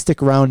please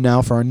stick around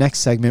now for our next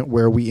segment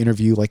where we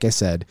interview, like I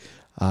said,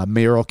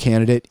 mayoral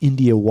candidate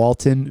India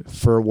Walton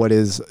for what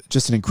is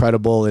just an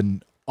incredible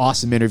and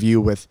awesome interview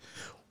with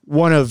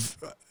one of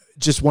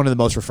the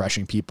most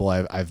refreshing people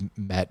I've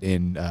met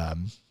in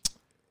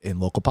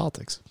local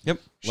politics. Yep.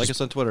 Like us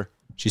on Twitter.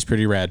 She's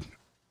pretty rad.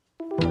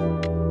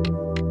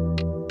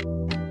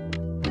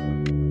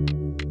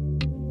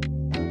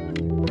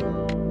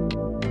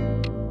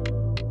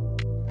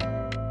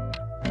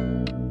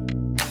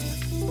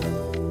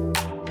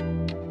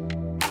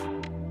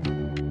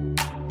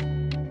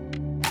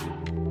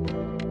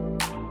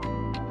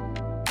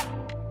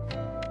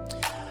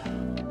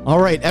 All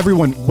right,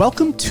 everyone,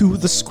 welcome to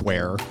The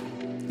Square.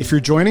 If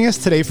you're joining us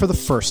today for the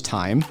first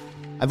time,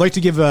 I'd like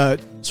to give a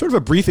sort of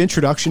a brief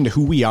introduction to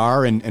who we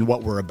are and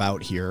what we're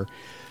about here.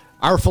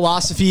 Our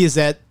philosophy is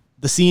that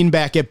the scene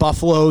back at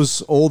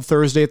Buffalo's old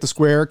Thursday at the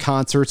Square,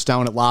 concerts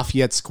down at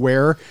Lafayette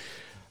Square,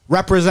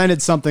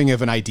 represented something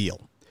of an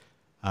ideal.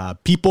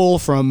 People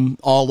from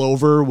all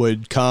over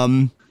would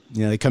come,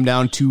 they come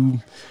down to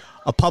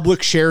a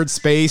public shared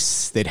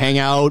space, they'd hang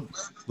out,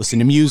 listen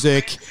to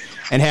music,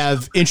 and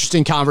have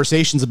interesting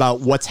conversations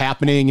about what's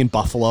happening in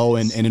Buffalo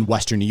and in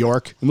Western New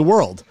York and the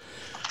world.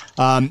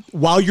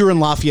 While you're in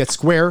Lafayette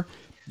Square,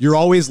 you're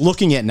always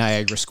looking at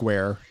Niagara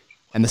Square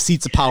and the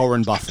seats of power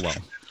in Buffalo.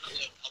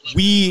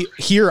 We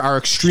here are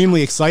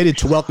extremely excited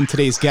to welcome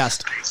today's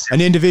guest, an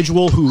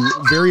individual who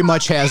very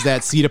much has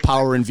that seat of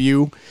power in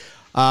view.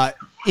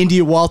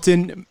 India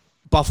Walton,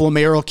 Buffalo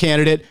mayoral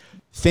candidate,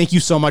 thank you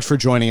so much for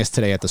joining us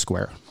today at the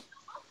Square.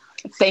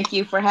 Thank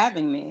you for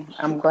having me.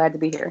 I'm glad to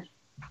be here.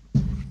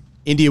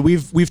 India,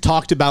 we've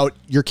talked about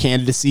your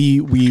candidacy.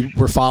 We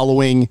were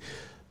following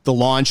the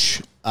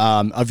launch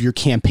of your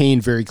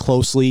campaign very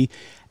closely,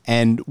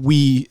 and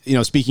we,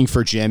 speaking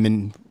for Jim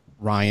and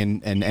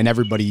Ryan and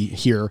everybody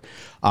here,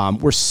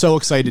 we're so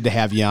excited to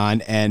have you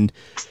on and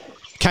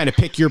kind of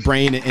pick your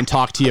brain and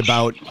talk to you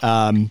about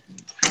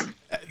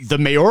the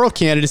mayoral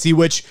candidacy,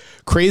 which,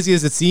 crazy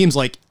as it seems,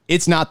 like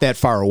it's not that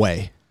far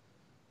away.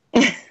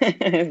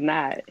 It's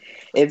not.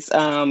 It's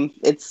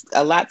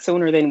a lot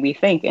sooner than we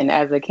think. And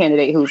as a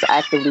candidate who's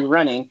actively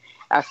running,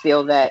 I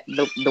feel that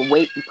the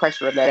weight and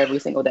pressure of that every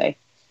single day.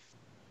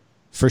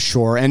 For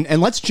sure.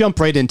 And let's jump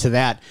right into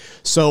that.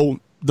 So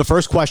the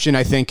first question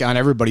I think on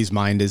everybody's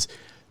mind is,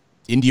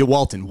 India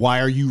Walton, why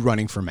are you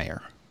running for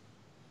mayor?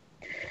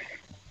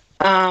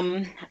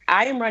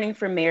 I am running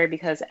for mayor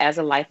because as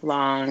a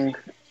lifelong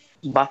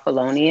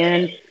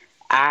Buffalonian,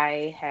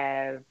 I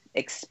have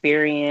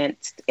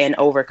experienced and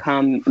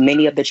overcome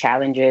many of the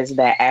challenges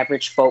that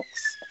average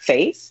folks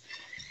face.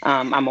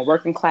 I'm a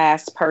working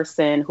class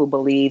person who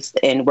believes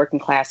in working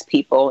class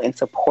people and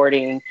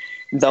supporting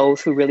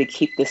those who really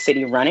keep the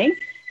city running.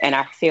 And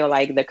I feel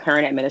like the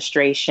current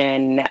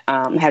administration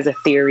has a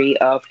theory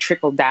of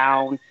trickle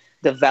down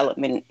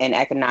development and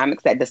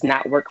economics that does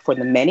not work for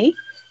the many.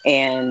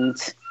 And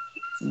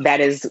that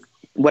is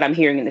what I'm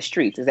hearing in the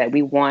streets, is that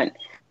we want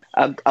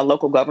a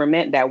local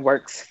government that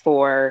works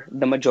for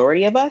the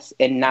majority of us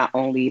and not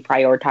only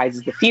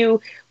prioritizes the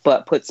few,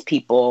 but puts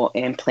people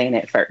and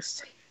planet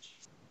first.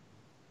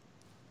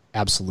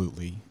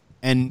 Absolutely.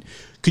 And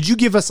could you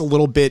give us a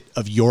little bit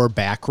of your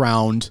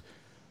background,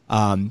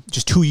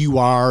 just who you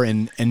are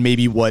and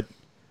maybe what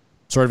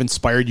sort of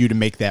inspired you to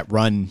make that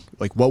run?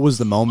 Like, what was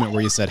the moment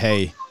where you said,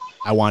 hey,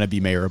 I want to be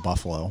mayor of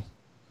Buffalo?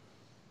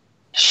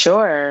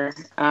 Sure.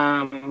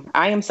 I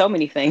am so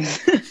many things.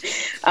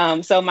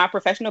 So my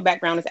professional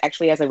background is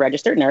actually as a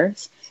registered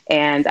nurse.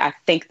 And I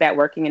think that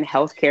working in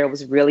healthcare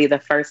was really the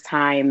first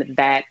time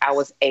that I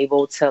was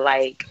able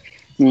to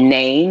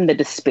name the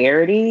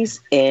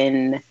disparities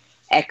in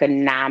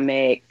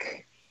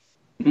economic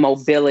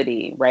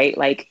mobility, right?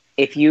 Like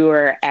if you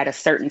are at a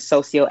certain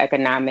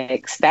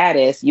socioeconomic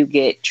status, you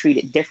get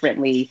treated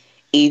differently,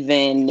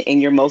 even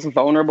in your most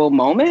vulnerable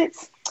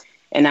moments.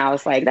 And I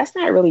was like, that's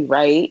not really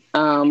right.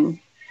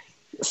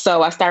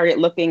 So I started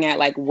looking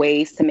at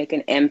ways to make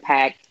an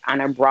impact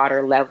on a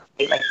broader level.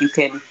 Like you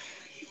can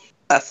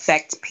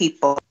affect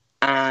people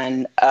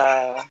on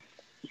a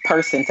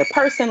person to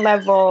person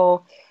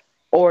level,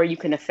 or you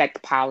can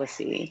affect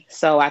policy.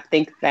 So I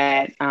think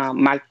that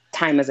my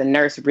time as a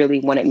nurse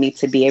really led me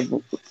to be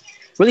able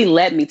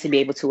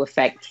to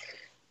affect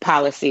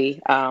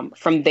policy.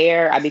 From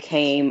there, I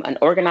became an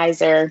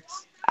organizer.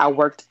 I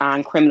worked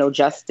on criminal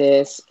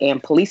justice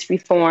and police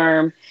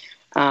reform.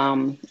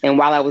 And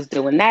while I was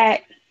doing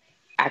that,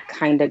 I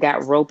kind of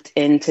got roped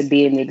into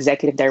being the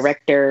executive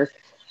director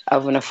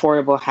of an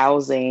affordable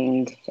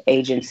housing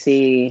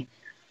agency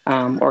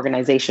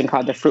organization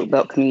called the Fruit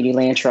Belt Community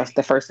Land Trust,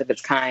 the first of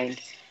its kind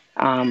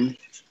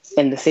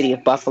in the city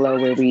of Buffalo,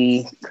 where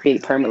we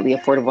create permanently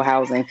affordable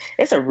housing.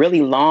 It's a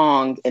really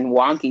long and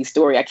wonky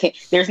story.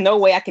 There's no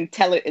way I can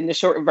tell it in the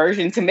short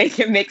version to make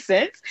it make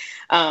sense.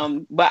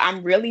 But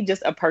I'm really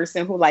just a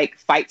person who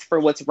fights for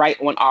what's right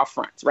on all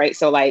fronts, right?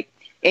 So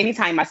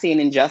anytime I see an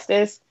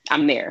injustice,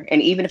 I'm there.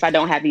 And even if I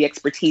don't have the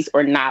expertise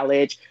or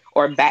knowledge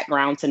or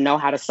background to know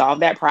how to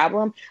solve that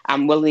problem,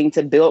 I'm willing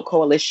to build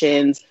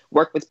coalitions,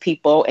 work with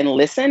people, and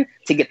listen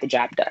to get the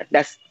job done.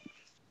 That's,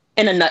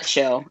 in a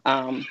nutshell,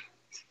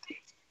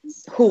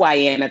 who I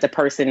am as a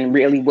person and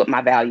really what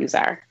my values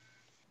are.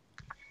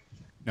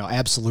 No,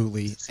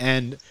 absolutely.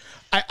 And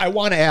I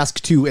want to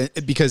ask too,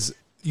 because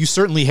you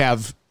certainly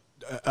have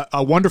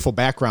a wonderful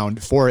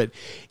background for it.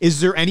 Is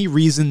there any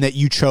reason that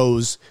you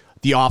chose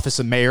the office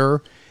of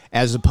mayor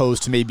as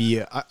opposed to maybe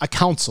a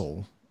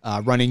council,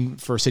 running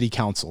for city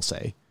council,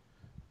 say?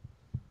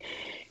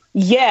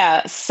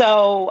 Yeah.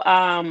 So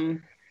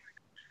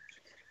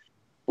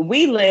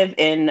we live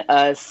in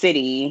a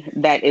city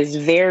that is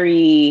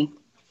very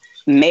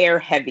mayor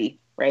heavy,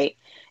 right?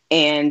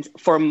 And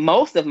for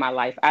most of my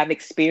life, I've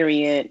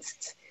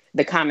experienced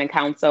the Common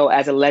Council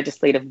as a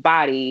legislative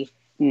body,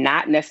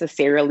 not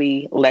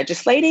necessarily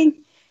legislating,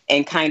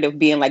 and kind of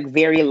being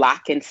very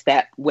lock in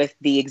step with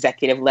the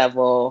executive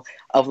level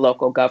of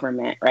local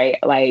government, right?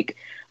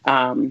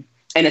 And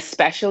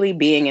especially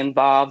being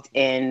involved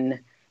in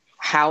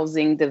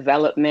housing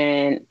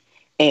development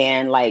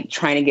and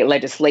trying to get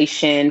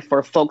legislation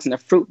for folks in the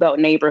Fruit Belt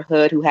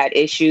neighborhood who had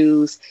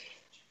issues.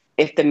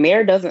 If the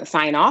mayor doesn't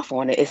sign off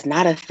on it, it's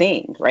not a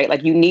thing,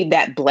 right? You need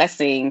that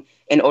blessing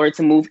in order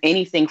to move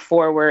anything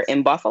forward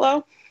in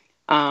Buffalo.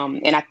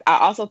 And I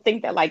also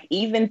think that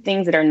even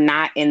things that are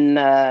not in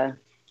the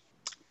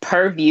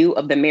purview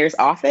of the mayor's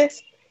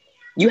office,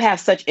 you have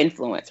such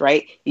influence,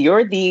 right?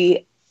 You're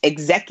the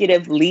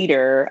executive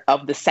leader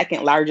of the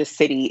second largest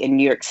city in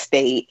New York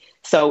State.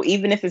 So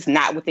even if it's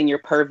not within your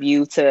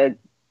purview to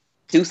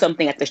do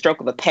something at the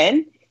stroke of a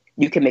pen,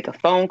 you can make a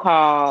phone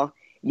call,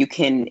 you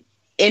can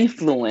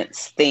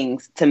influence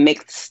things to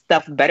make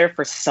stuff better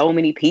for so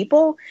many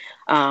people.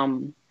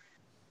 And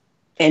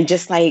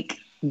just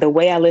the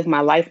way I live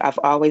my life, I've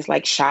always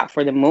shot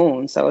for the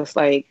moon. So it's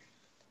why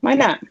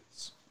not?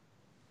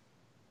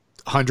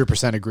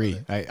 100% agree.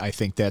 I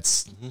think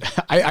that's,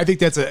 I think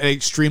that's an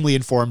extremely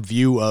informed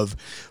view of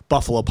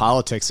Buffalo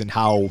politics and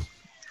how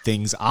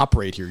things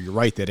operate here. You're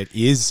right that it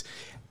is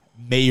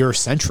mayor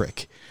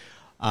centric,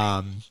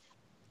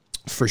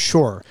 for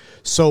sure.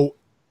 So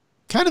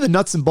kind of the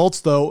nuts and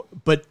bolts though,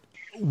 but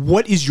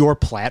what is your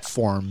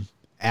platform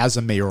as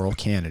a mayoral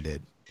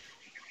candidate?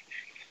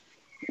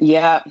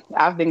 Yeah,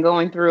 I've been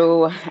going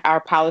through our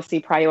policy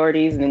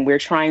priorities and we're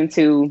trying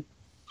to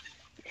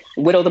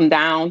whittle them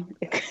down.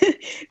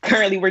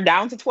 Currently, we're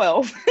down to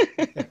 12,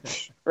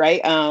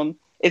 right?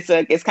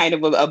 it's kind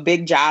of a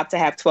big job to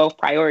have 12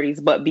 priorities.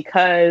 But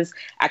because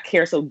I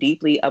care so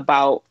deeply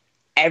about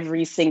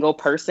every single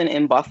person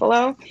in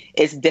Buffalo,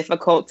 it's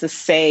difficult to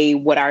say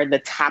what are the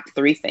top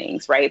 3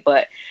 things, right?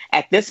 But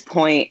at this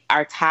point,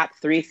 our top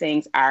 3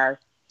 things are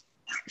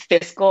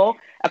fiscal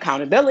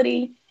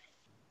accountability,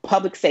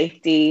 public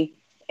safety,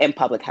 and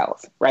public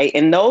health, right?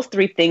 And those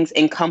 3 things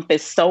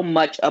encompass so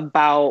much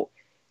about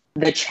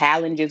the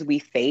challenges we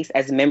face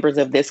as members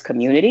of this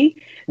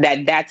community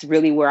that's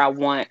really where I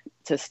want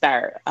to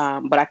start.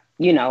 But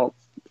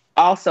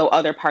also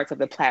other parts of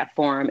the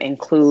platform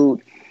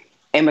include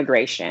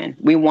immigration.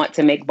 We want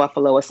to make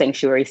Buffalo a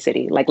sanctuary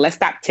city. Like, let's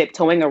stop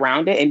tiptoeing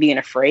around it and being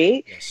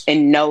afraid,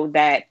 and know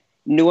that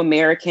new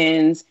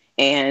Americans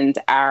and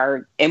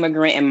our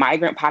immigrant and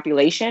migrant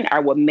population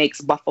are what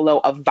makes Buffalo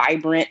a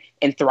vibrant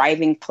and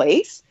thriving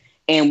place.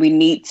 And we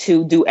need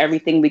to do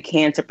everything we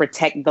can to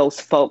protect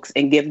those folks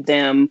and give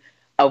them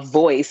a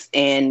voice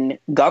in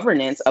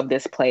governance of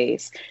this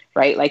place,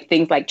 right? Like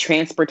things like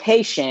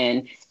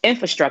transportation,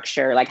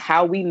 infrastructure, like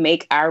how we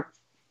make our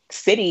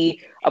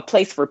city a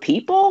place for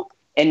people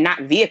and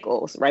not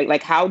vehicles, right?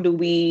 Like, how do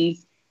we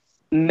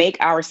make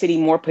our city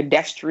more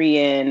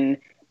pedestrian,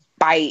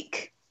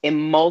 bike, and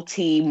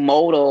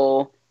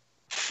multimodal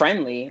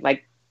friendly?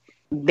 Like,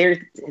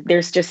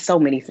 there's just so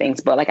many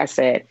things. But like I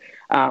said,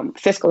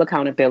 fiscal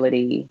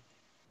accountability,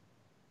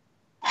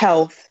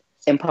 health,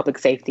 and public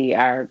safety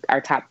are our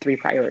top 3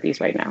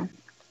 priorities right now.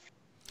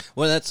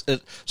 Well, that's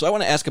it. So I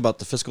want to ask about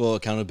the fiscal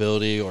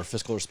accountability or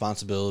fiscal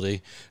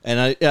responsibility.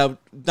 And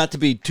not to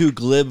be too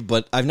glib,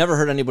 but I've never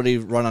heard anybody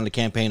run on a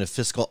campaign of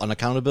fiscal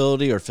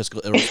unaccountability or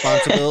fiscal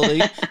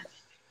irresponsibility.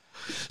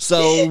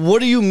 So what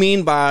do you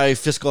mean by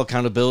fiscal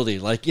accountability?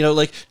 Like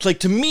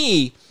to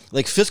me,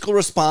 like fiscal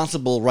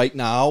responsible right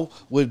now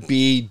would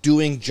be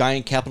doing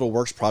giant capital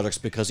works projects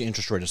because the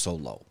interest rate is so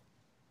low.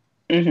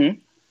 Mm-hmm.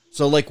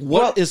 So like,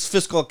 what does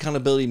fiscal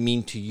accountability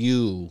mean to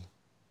you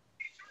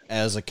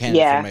as a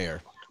candidate for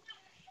mayor?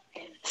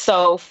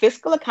 So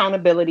fiscal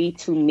accountability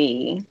to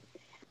me,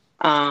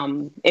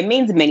 it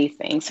means many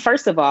things.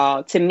 First of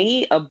all, to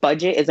me, a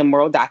budget is a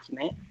moral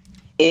document.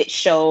 It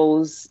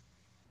shows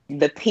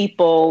the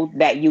people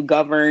that you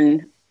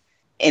govern,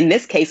 in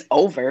this case,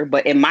 over,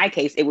 but in my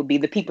case, it would be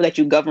the people that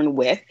you govern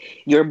with.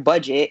 Your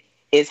budget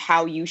is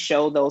how you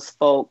show those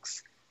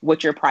folks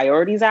what your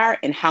priorities are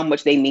and how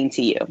much they mean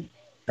to you,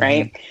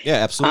 right? Mm-hmm. Yeah,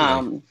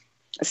 absolutely.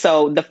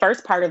 So the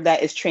first part of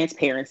that is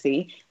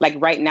transparency. Like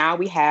right now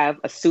we have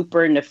a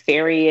super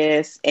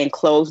nefarious and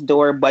closed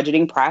door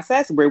budgeting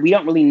process where we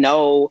don't really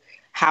know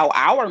how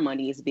our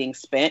money is being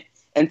spent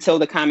until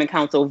the Common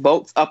Council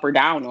votes up or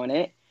down on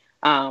it.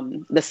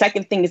 The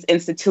second thing is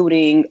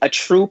instituting a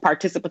true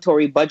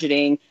participatory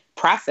budgeting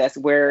process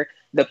where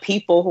the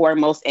people who are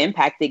most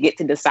impacted get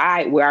to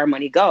decide where our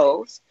money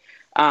goes.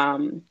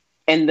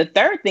 And the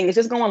third thing is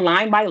just going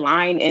line by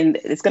line, and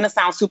it's going to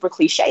sound super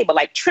cliche, but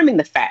like trimming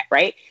the fat,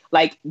 right?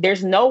 Like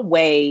there's no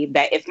way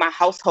that if my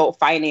household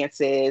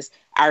finances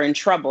are in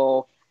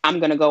trouble, I'm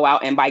going to go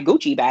out and buy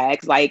Gucci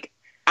bags. Like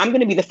I'm going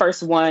to be the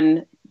first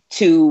one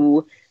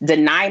to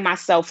deny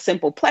myself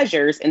simple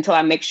pleasures until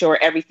I make sure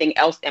everything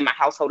else in my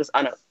household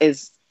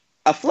is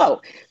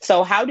afloat.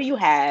 So how do you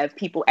have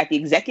people at the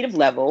executive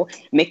level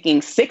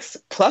making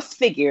 6+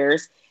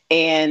 figures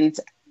and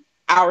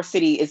our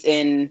city is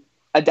in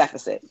a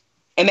deficit?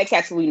 It makes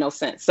absolutely no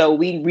sense. So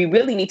we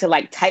really need to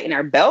like tighten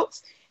our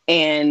belts.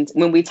 And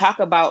when we talk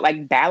about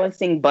like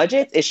balancing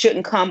budgets, it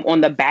shouldn't come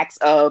on the backs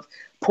of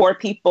poor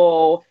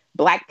people,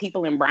 Black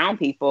people, and brown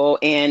people,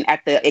 and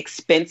at the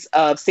expense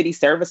of city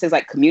services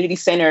like community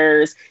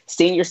centers,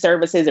 senior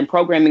services, and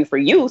programming for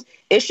youth.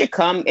 It should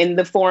come in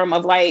the form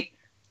of like,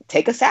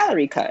 take a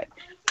salary cut,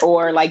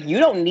 or like, you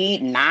don't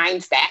need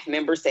 9 staff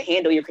members to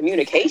handle your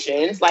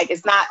communications. Like,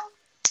 it's not,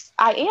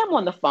 I am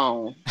on the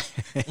phone.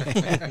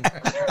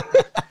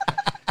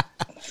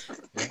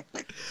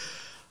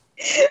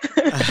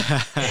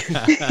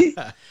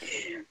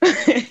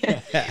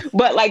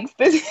 But like,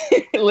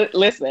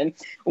 listen,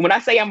 when I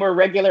say I'm a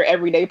regular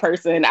everyday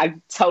person, I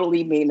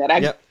totally mean that.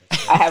 I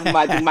have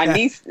my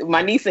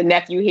niece and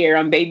nephew here.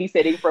 I'm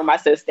babysitting for my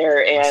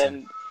sister,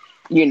 and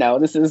you know,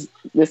 this is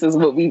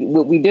what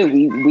we do.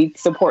 We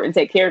support and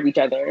take care of each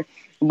other.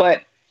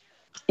 But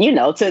you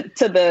know, to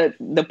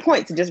the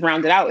point, to just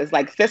round it out, is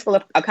like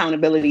fiscal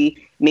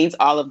accountability means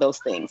all of those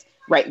things,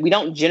 right? We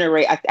don't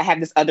generate. I have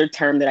this other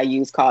term that I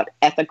use called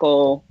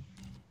ethical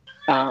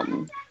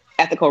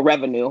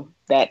revenue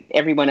that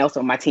everyone else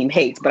on my team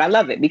hates, but I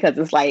love it because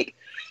it's like,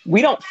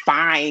 we don't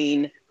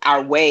find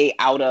our way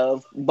out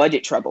of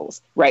budget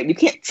troubles, right? You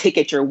can't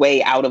ticket your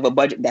way out of a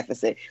budget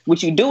deficit.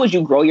 What you do is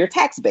you grow your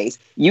tax base.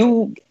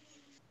 You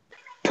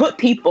put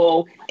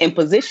people in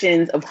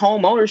positions of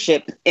home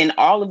ownership in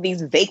all of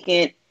these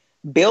vacant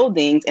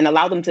buildings and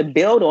allow them to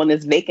build on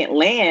this vacant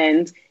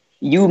land.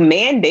 You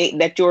mandate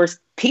that your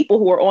people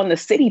who are on the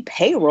city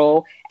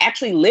payroll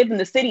actually live in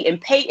the city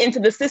and pay into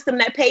the system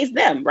that pays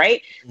them,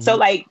 right? Mm-hmm. So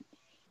like,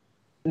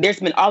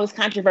 there's been all this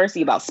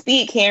controversy about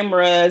speed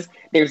cameras.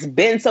 There's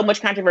been so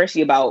much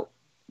controversy about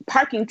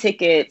parking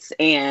tickets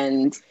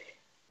and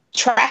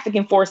traffic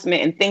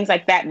enforcement and things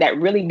like that that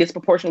really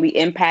disproportionately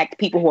impact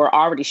people who are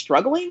already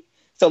struggling.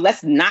 So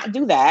let's not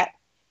do that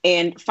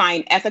and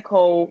find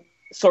ethical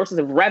sources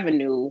of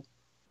revenue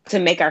to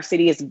make our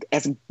city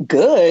as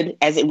good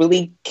as it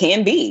really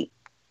can be.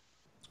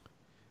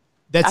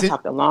 I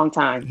talked a long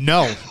time.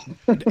 No,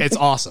 it's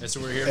awesome. That's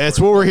what we're here That's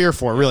for. what we're here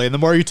for, really. And the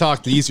more you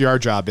talk, the easier our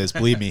job is,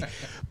 believe me.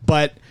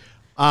 But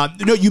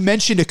you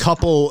mentioned a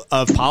couple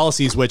of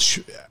policies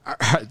which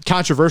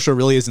controversial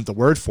really isn't the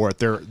word for it.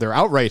 They're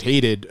outright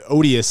hated,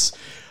 odious,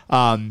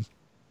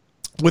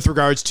 with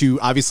regards to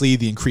obviously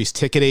the increased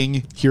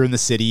ticketing here in the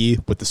city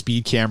with the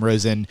speed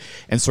cameras and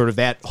sort of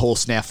that whole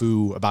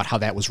snafu about how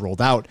that was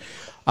rolled out.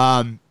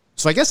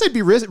 So I guess I'd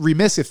be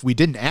remiss if we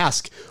didn't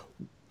ask,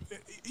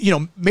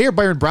 Mayor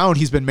Byron Brown,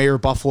 he's been mayor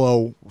of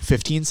Buffalo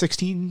 15,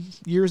 16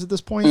 years at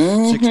this point.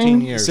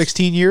 16 years.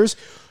 16 years.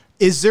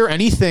 Is there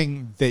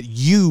anything that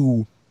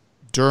you,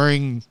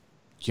 during,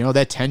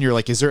 that tenure,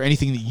 like, is there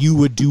anything that you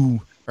would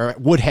do or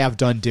would have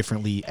done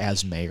differently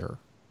as mayor?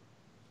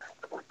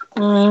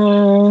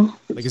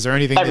 Like, is there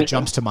anything that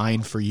jumps to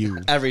mind for you?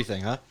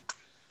 Everything, huh?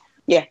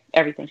 Yeah,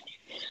 everything.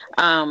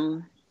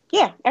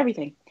 Yeah,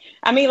 everything.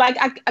 I mean, like,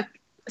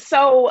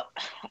 so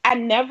I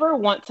never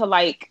want to,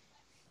 like,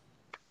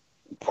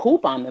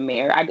 poop on the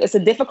mayor. It's a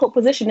difficult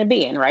position to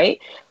be in, right?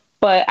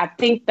 But I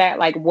think that,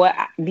 like,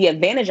 the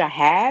advantage I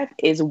have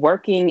is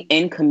working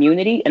in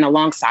community and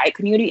alongside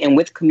community and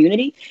with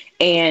community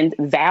and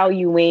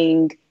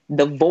valuing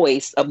the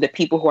voice of the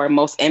people who are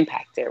most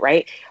impacted,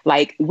 right?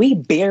 Like, we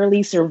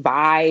barely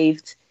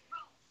survived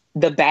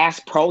the Bass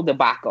Pro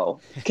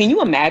debacle. Can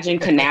you imagine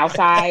Canal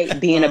Side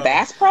being a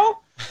Bass Pro?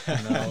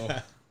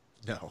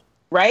 No.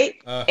 Right?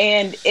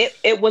 And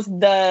it was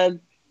the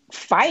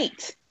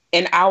fight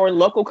in our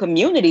local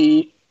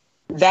community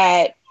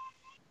that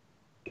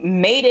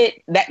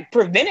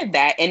prevented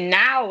that. And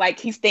now, like,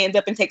 he stands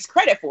up and takes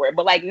credit for it.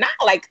 But, like, now,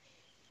 like,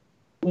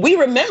 we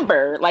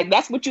remember, like,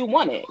 that's what you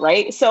wanted,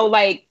 right? So,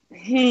 like,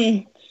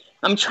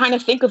 I'm trying to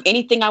think of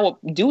anything I would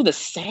do the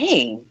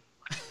same.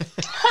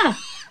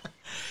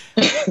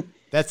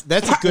 That's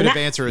as good of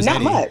answer as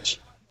any. Not much.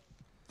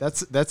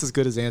 That's as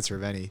good as answer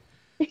of any.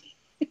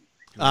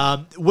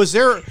 Was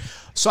there,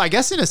 so I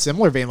guess in a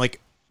similar vein, like,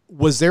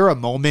 was there a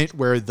moment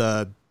where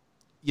you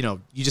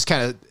just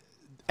kind of,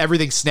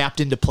 everything snapped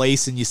into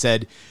place and you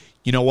said,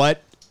 you know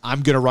what,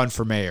 I'm going to run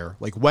for mayor?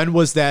 Like, when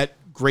was that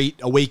great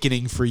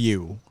awakening for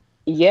you?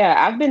 Yeah,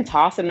 I've been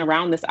tossing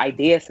around this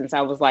idea since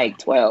I was like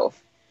 12.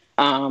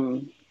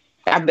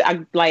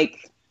 I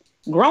like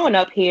growing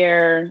up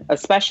here,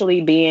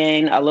 especially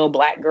being a little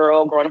Black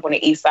girl, growing up on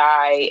the East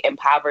Side in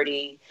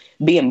poverty,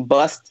 being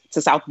bused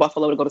to South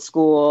Buffalo to go to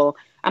school.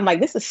 I'm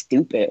like, this is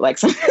stupid. Like,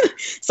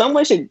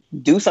 someone should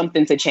do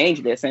something to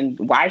change this. And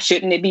why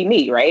shouldn't it be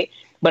me, right?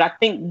 But I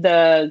think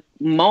the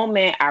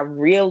moment I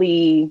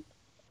really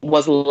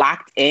was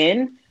locked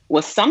in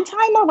was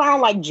sometime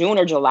around like June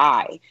or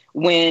July,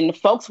 when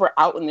folks were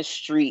out in the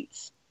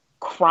streets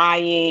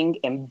crying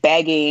and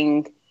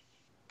begging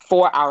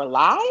for our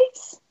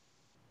lives.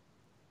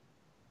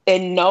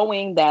 And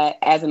knowing that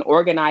as an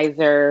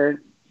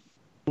organizer,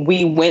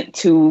 we went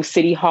to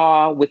City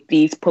Hall with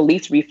these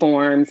police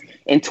reforms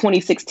in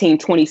 2016,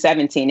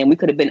 2017, and we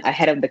could have been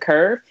ahead of the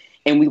curve.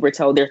 And we were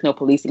told there's no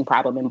policing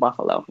problem in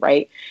Buffalo,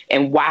 right?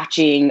 And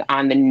watching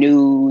on the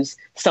news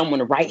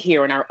someone right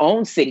here in our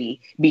own city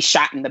be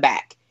shot in the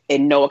back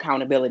and no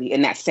accountability,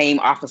 and that same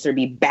officer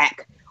be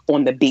back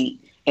on the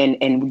beat,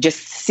 and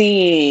just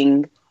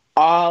seeing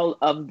all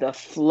of the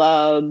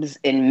flubs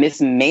and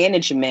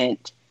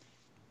mismanagement,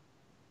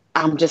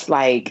 I'm just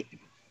like,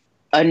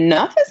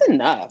 enough is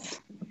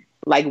enough.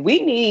 Like,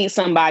 we need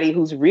somebody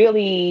who's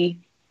really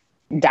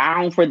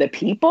down for the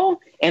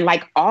people and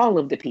like all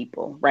of the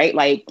people, right?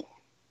 Like,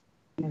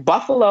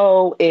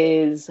 Buffalo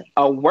is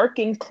a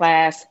working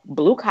class,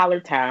 blue collar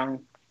town.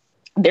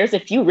 There's a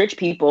few rich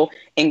people,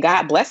 and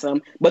God bless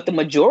them, but the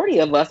majority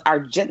of us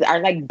are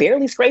like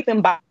barely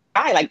scraping by.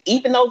 Like,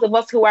 even those of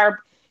us who are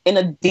in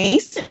a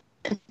decent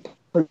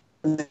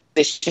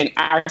position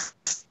are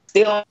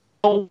still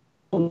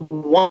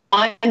one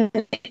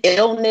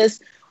illness,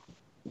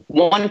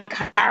 one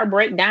car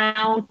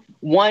breakdown,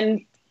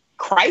 one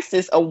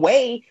crisis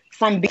away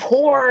from being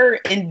poor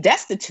and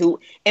destitute.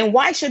 And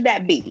why should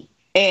that be?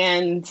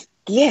 And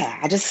yeah,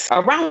 I just,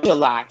 around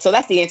July. So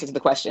that's the answer to the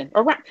question.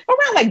 Around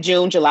like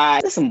June,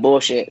 July, this is some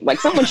bullshit. Like,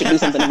 someone should do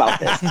something about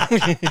this.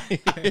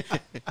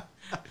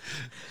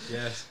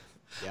 Yes.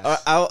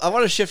 I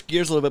want to shift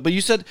gears a little bit, but you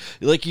said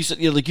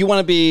you want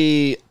to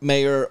be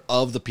mayor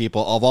of the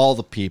people, of all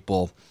the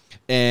people.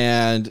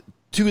 And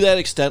to that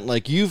extent,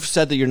 like, you've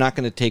said that you're not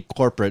going to take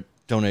corporate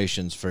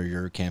donations for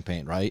your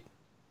campaign, right?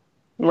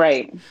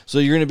 Right. So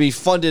you're going to be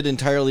funded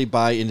entirely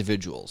by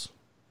individuals,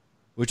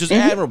 which is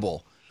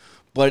admirable.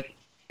 But,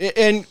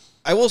 and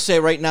I will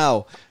say right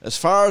now, as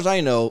far as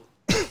I know,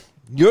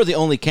 you're the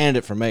only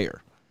candidate for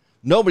mayor.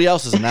 Nobody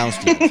else has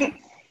announced yet.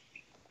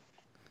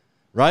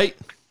 Right?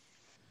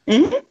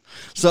 Mm-hmm.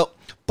 So,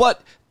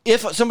 but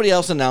if somebody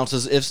else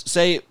announces, if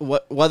say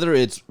whether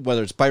it's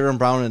Byron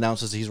Brown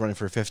announces he's running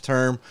for a 5th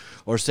term,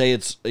 or say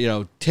it's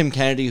Tim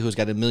Kennedy who's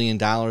got $1 million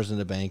in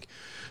the bank,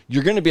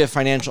 you're going to be a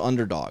financial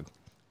underdog.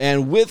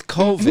 And with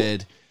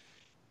COVID,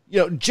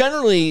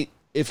 generally,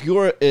 if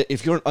you're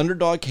an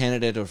underdog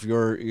candidate, or if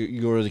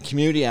you're the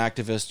community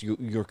activist,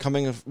 you're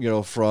coming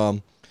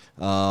from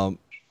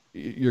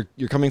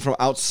you're coming from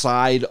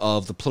outside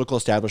of the political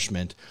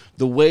establishment.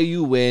 The way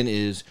you win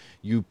is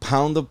you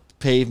pound the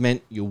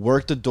pavement, you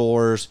work the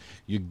doors,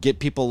 you get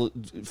people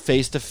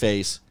face to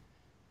face.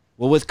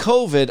 Well, with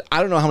COVID, I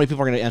don't know how many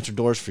people are going to answer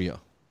doors for you.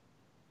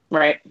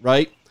 Right.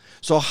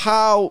 So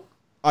how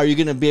are you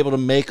going to be able to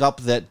make up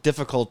that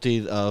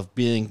difficulty of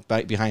being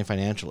behind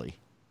financially?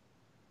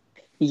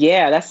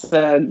 Yeah, that's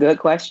a good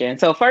question.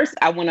 So first,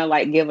 I want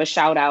to give a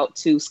shout out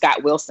to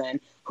Scott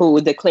Wilson, who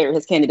declared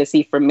his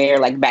candidacy for mayor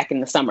back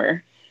in the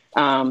summer.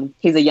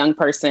 He's a young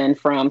person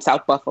from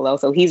South Buffalo,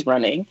 so he's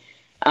running.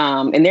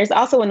 And there's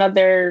also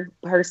another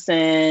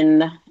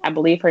person, I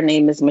believe her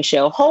name is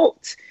Michelle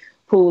Holt,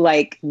 who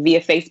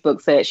via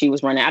Facebook said she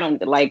was running. I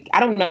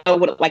don't know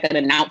what an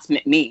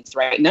announcement means,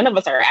 right? None of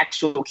us are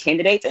actual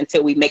candidates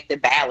until we make the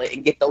ballot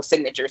and get those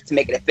signatures to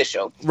make it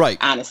official. Right.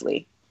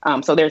 Honestly.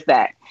 So there's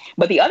that.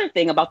 But the other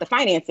thing about the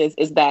finances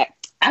is that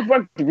I've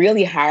worked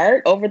really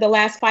hard over the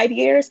last 5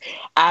 years.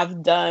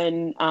 I've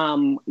done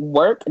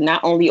work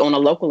not only on a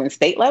local and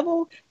state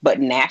level, but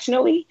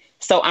nationally.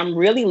 So I'm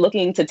really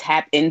looking to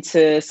tap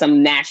into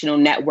some national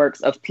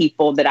networks of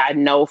people that I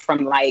know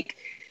from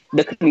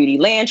the community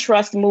land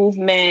trust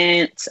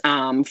movement,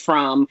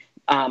 from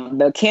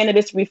the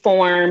cannabis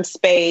reform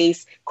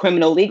space,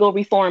 criminal legal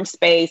reform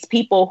space,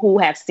 people who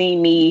have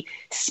seen me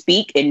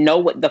speak and know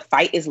what the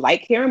fight is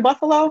like here in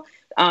Buffalo,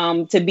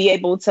 to be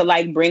able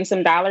to bring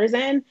some dollars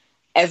in,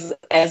 as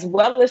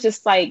well as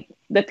just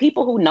the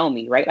people who know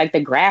me, right?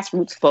 The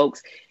grassroots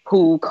folks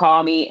who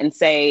call me and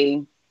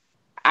say,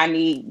 I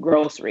need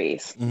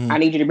groceries. I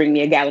need you to bring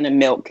me a gallon of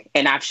milk.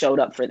 And I've showed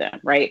up for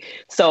them, right?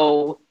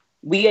 So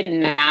we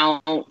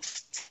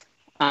announced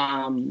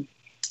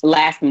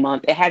last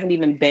month, it hasn't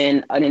even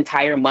been an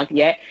entire month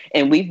yet,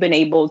 and we've been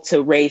able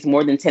to raise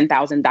more than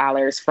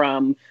 $10,000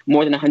 from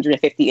more than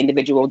 150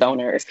 individual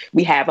donors.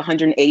 We have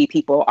 180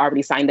 people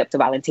already signed up to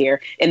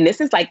volunteer. And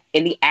this is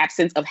in the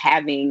absence of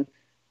having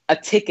a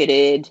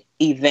ticketed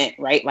event,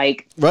 right?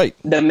 Right.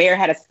 The mayor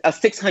had a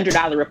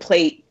 $600 a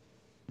plate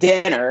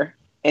dinner,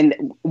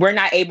 and we're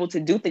not able to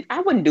do things.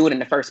 I wouldn't do it in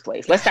the first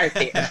place. Let's start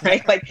there,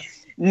 right?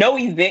 No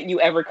event you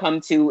ever come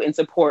to in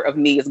support of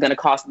me is going to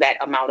cost that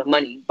amount of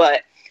money.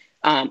 But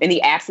in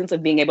the absence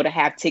of being able to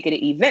have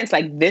ticketed events,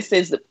 this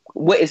is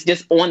what is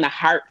just on the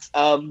hearts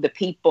of the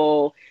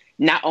people,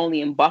 not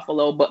only in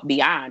Buffalo, but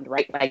beyond,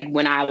 right?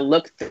 When I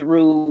look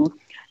through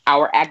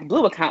our Act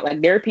Blue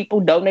account, there are people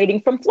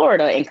donating from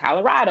Florida and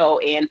Colorado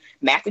and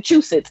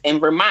Massachusetts and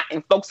Vermont,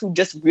 and folks who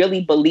just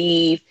really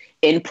believe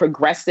in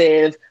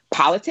progressive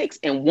politics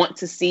and want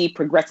to see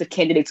progressive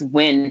candidates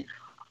win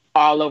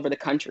all over the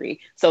country.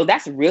 So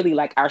that's really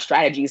our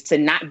strategy, is to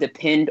not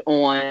depend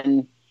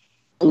on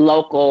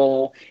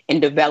local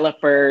and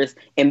developers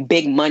and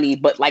big money,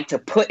 but to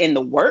put in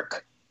the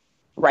work,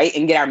 right?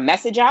 And get our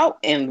message out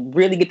and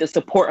really get the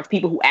support of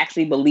people who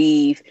actually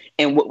believe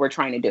in what we're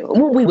trying to do.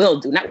 What we will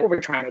do, not what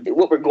we're trying to do,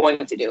 what we're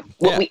going to do,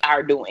 what we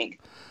are doing.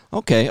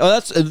 Okay. Oh,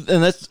 that's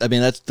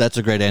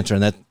a great answer.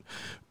 And that,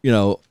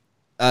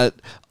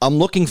 I'm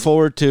looking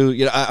forward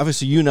to,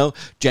 obviously,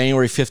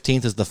 January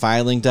 15th is the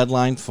filing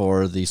deadline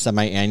for the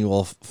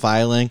semi-annual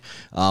filing.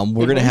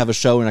 We're going to have a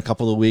show in a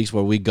couple of weeks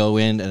where we go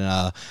in,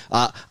 and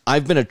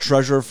I've been a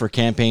treasurer for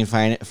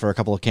for a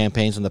couple of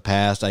campaigns in the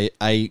past.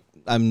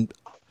 I'm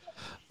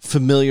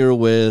familiar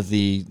with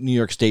the New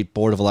York State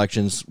Board of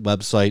Elections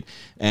website,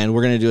 and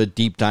we're going to do a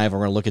deep dive. We're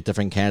going to look at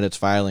different candidates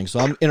filing. So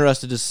I'm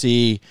interested to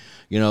see,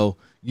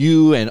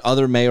 you and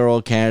other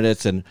mayoral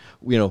candidates, and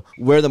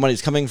where the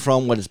money's coming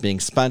from, what it's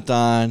being spent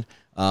on.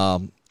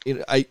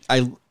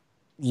 I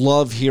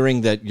love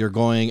hearing that you're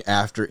going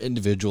after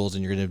individuals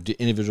and you're going to do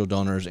individual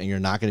donors, and you're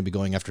not going to be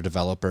going after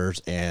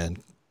developers and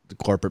the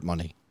corporate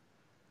money.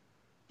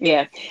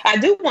 Yeah, I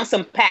do want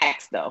some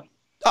PACs though.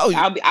 Oh,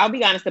 I'll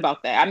be honest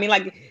about that. I mean,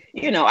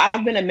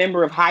 I've been a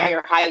member of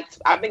Higher Heights.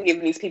 I've been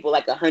giving these people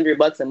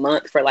 $100 a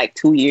month for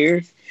 2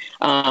 years.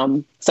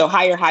 So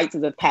Higher Heights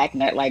is a PAC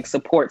that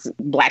supports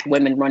Black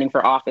women running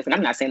for office. And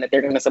I'm not saying that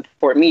they're going to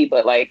support me,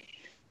 but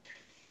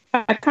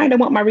I kind of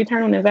want my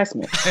return on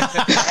investment.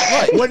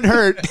 Right. Wouldn't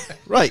hurt.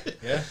 Right.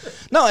 Yeah.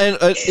 No, and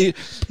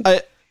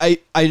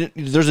I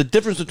there's a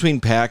difference between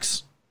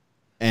PACs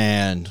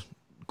and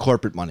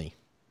corporate money.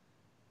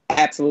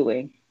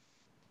 Absolutely.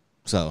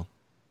 So,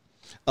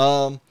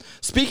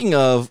 speaking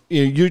of,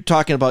 you're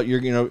talking about you're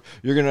going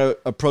to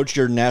approach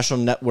your national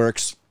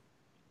networks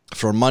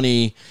for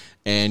money,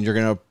 and you're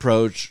going to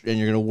approach and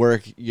you're going to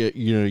work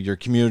your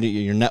community,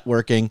 your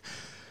networking.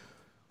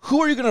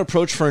 Who are you going to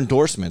approach for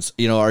endorsements?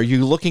 Are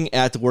you looking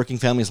at the Working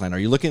Families line? Are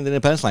you looking at the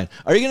Independence line?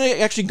 Are you going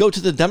to actually go to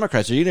the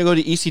Democrats? Are you going to go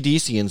to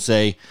ECDC and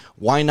say,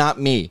 why not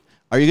me?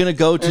 Are you going to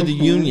go to the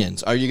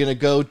unions? Are you going to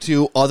go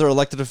to other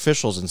elected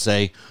officials and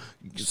say,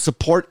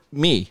 support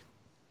me?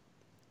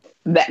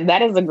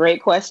 That is a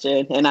great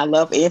question, and I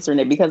love answering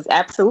it because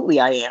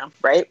absolutely I am,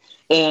 right?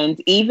 And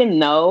even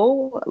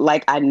though,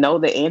 like, I know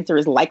the answer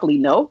is likely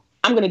no,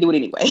 I'm going to do it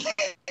anyway.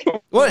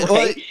 Well,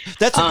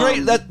 that's a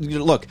great.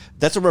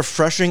 That's a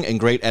refreshing and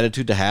great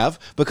attitude to have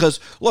because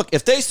look,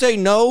 if they say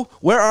no,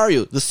 where are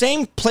you? The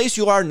same place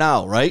you are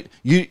now, right?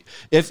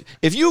 If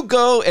you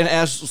go and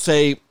ask,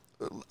 say,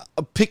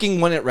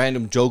 picking one at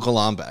random, Joe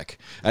Golombek,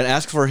 and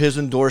ask for his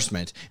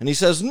endorsement, and he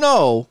says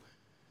no.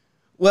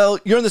 Well,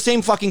 you're in the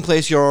same fucking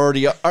place you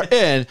already are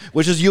in,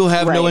 which is you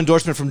have no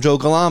endorsement from Joe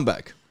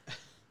Golombek,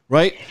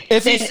 right?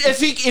 If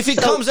he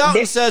comes out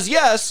and says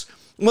yes,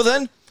 well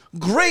then,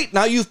 great.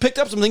 Now you've picked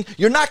up something.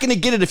 You're not going to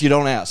get it if you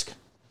don't ask.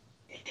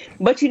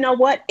 But you know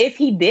what? If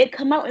he did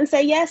come out and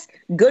say yes,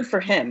 good for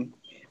him,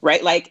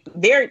 right? Like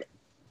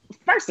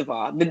first of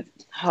all,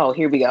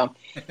 here we go.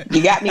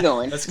 You got me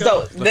going. Let's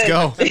go. Let's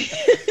go.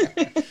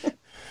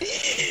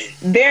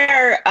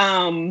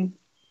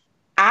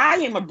 I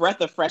am a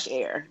breath of fresh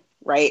air.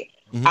 Right.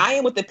 Mm-hmm. I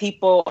am what the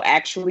people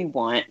actually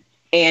want.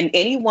 And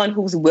anyone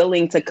who's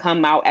willing to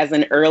come out as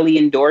an early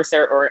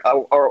endorser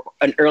or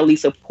an early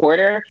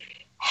supporter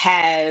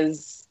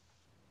has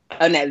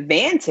an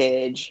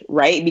advantage,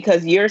 right?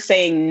 Because you're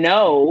saying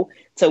no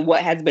to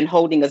what has been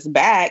holding us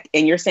back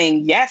and you're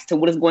saying yes to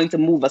what is going to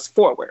move us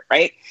forward.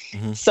 Right.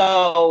 Mm-hmm.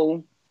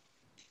 So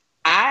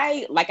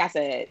like I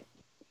said,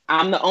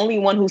 I'm the only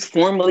one who's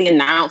formally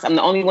announced. I'm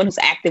the only one who's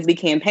actively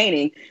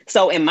campaigning.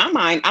 So in my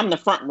mind, I'm the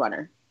front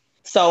runner.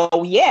 So,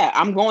 yeah,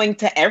 I'm going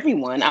to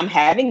everyone. I'm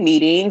having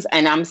meetings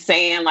and I'm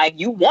saying, like,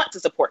 you want to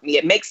support me.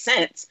 It makes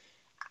sense.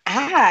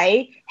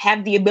 I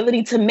have the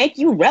ability to make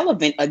you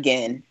relevant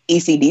again,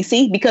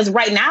 ECDC, because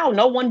right now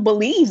no one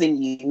believes in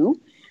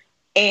you.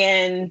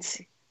 And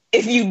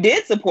if you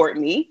do support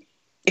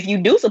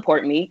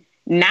me,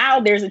 now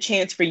there's a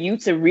chance for you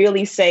to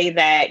really say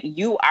that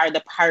you are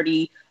the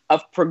party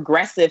of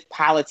progressive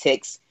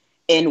politics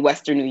in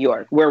Western New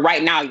York, where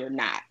right now you're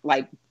not.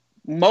 Like,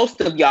 most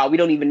of y'all, we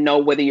don't even know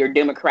whether you're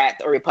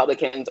Democrats or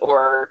Republicans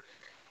or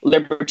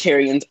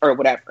libertarians or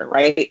whatever,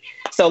 right?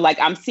 So like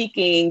I'm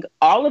seeking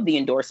all of the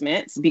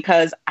endorsements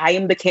because I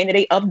am the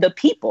candidate of the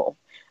people.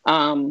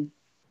 I'm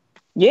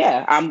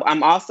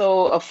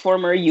also a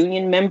former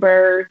union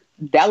member,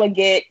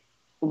 delegate,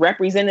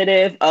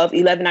 representative of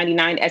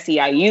 1199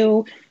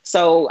 SEIU.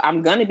 So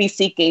I'm going to be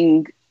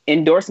seeking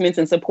endorsements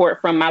and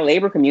support from my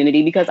labor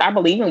community because I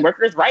believe in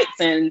workers' rights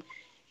and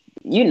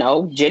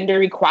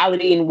gender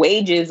equality and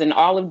wages and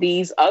all of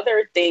these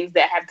other things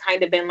that have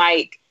kind of been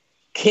like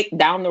kicked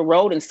down the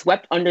road and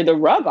swept under the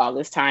rug all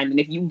this time. And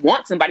if you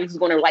want somebody who's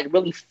going to like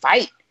really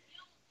fight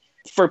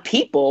for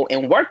people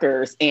and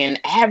workers and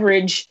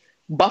average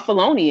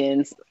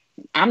Buffalonians,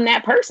 I'm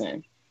that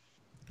person.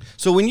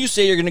 So when you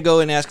say you're going to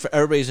go and ask for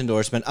everybody's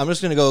endorsement, I'm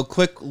just going to go a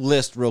quick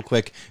list real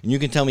quick and you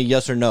can tell me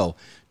yes or no.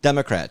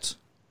 Democrats.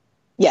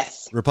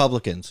 Yes.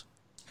 Republicans.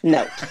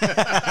 No.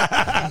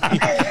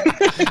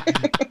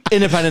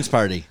 Independence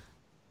Party.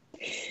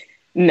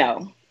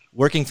 No.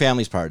 Working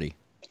Families Party.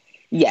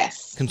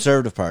 Yes.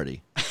 Conservative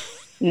Party.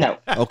 No.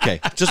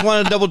 Okay. Just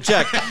wanted to double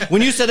check.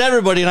 When you said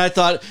everybody, and I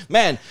thought,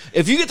 man,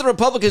 if you get the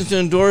Republicans to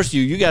endorse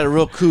you, you got a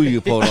real coup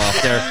you pulled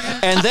off there.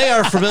 And they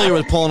are familiar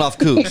with pulling off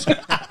coups.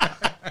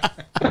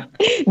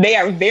 They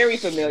are very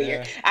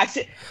familiar.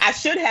 Yeah. I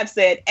should have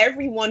said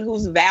everyone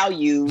whose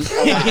values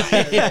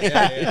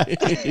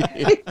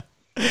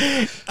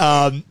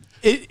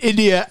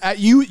India,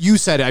 you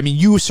said it. I mean,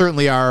 you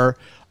certainly are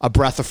a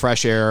breath of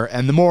fresh air.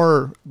 And the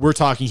more we're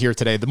talking here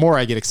today, the more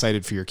I get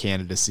excited for your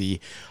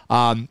candidacy.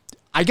 I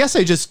guess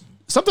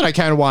something I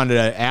kind of wanted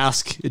to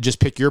ask, just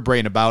pick your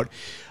brain about.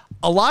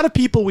 A lot of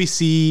people we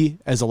see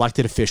as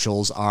elected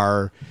officials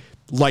are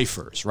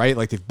lifers, right?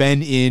 Like they've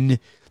been in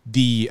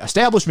the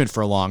establishment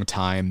for a long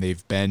time.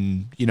 They've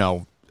been,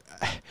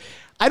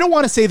 I don't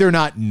want to say they're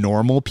not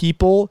normal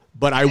people,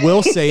 but I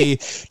will say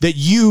that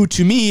you,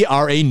 to me,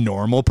 are a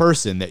normal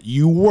person, that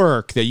you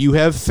work, that you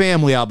have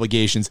family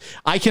obligations.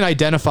 I can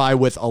identify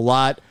with a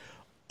lot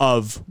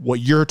of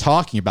what you're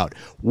talking about.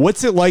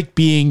 What's it like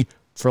being,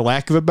 for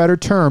lack of a better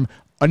term,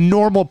 a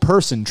normal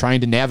person trying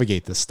to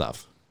navigate this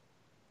stuff?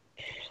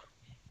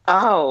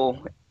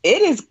 Oh,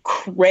 it is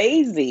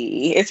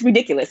crazy. It's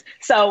ridiculous.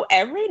 So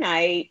every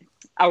night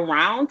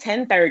around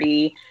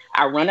 10:30,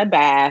 I run a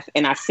bath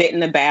and I sit in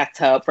the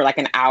bathtub for like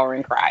an hour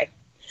and cry.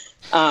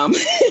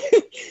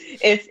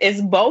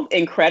 It's both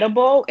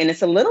incredible and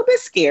it's a little bit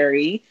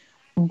scary,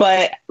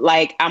 but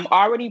like I'm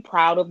already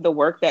proud of the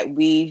work that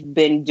we've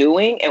been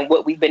doing and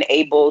what we've been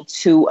able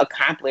to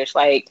accomplish.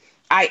 Like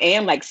I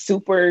am like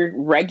super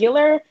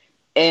regular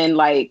and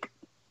like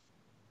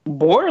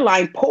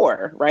borderline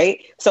poor,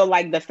 right? So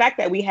like the fact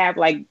that we have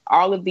like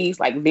all of these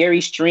like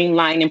very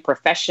streamlined and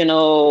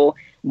professional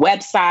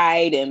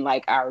website and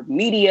like our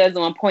media is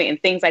on point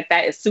and things like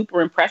that is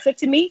super impressive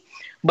to me.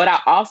 But I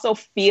also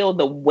feel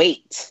the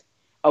weight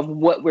of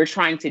what we're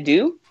trying to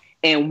do.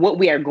 And what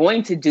we are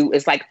going to do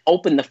is like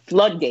open the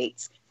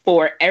floodgates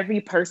for every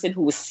person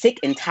who is sick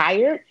and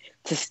tired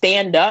to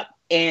stand up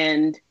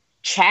and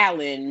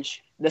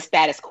challenge the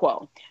status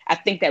quo. I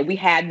think that we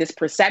had this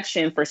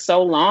perception for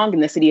so long in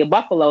the city of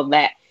Buffalo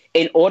that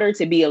in order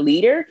to be a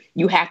leader,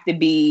 you have to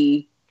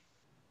be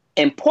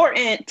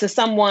important to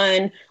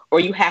someone, or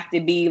you have to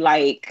be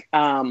like,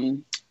 I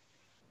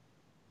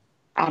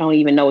don't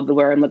even know the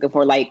word I'm looking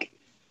for, like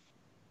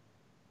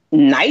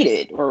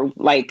knighted, or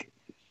like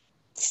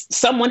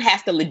someone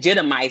has to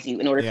legitimize you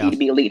in order for you to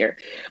be a leader.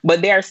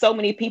 But there are so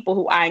many people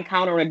who I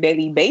encounter on a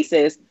daily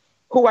basis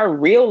who are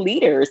real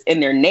leaders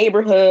in their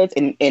neighborhoods,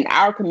 in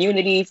our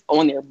communities,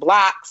 on their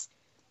blocks.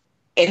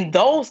 And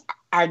those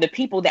are the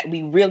people that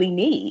we really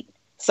need.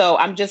 So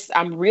I'm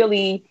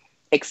really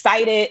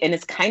excited, and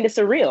it's kind of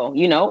surreal,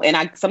 you know?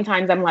 And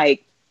sometimes I'm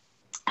like,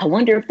 I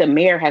wonder if the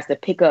mayor has to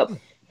pick up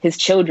his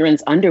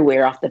children's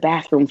underwear off the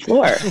bathroom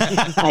floor.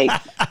 Like,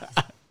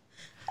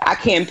 I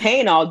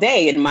campaign all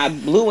day in my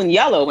blue and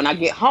yellow when I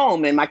get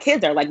home, and my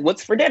kids are like,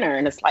 what's for dinner?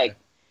 And it's like,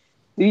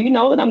 do you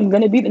know that I'm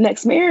going to be the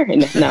next mayor?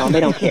 And no, they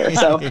don't care.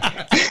 So,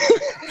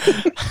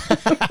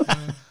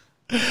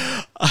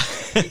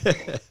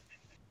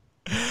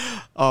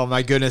 oh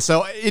my goodness.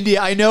 So,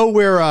 India, I know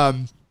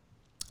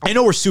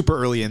we're super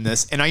early in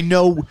this, and I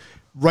know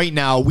right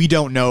now we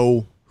don't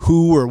know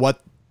who or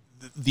what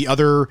the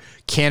other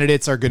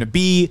candidates are going to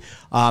be.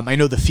 I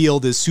know the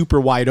field is super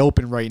wide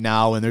open right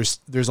now, and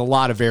there's a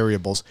lot of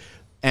variables,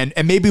 and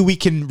maybe we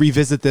can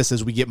revisit this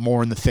as we get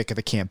more in the thick of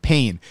the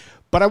campaign.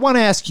 But I want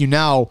to ask you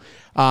now,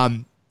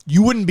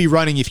 you wouldn't be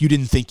running if you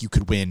didn't think you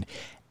could win.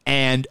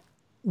 And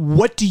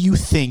what do you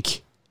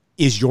think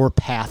is your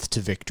path to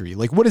victory?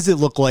 Like, what does it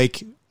look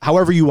like,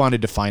 however you want to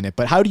define it?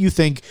 But how do you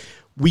think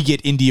we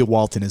get India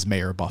Walton as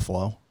mayor of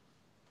Buffalo?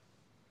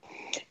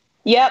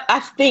 Yeah, I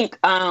think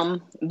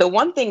the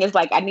one thing is,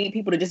 like, I need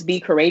people to just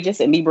be courageous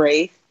and be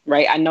brave,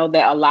 right? I know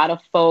that a lot of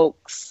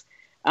folks'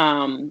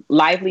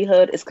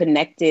 livelihood is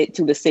connected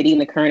to the city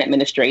and the current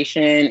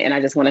administration. And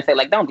I just want to say,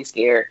 like, don't be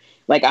scared.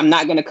 Like, I'm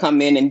not going to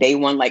come in and day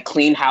one, like,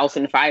 clean house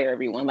and fire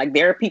everyone. Like,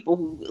 there are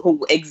people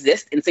who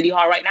exist in City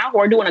Hall right now who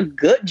are doing a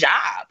good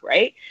job,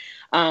 right?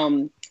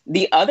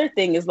 The other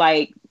thing is,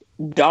 like,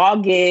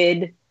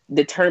 dogged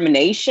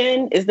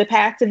determination is the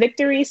path to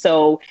victory.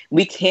 So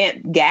we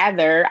can't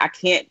gather.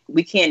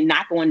 We can't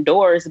knock on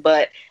doors,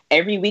 but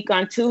every week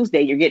on Tuesday,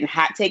 you're getting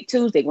Hot Take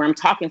Tuesday, where I'm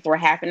talking for a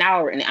half an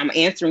hour and I'm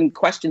answering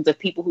questions of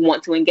people who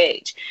want to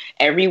engage.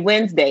 Every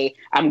Wednesday,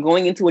 I'm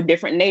going into a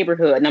different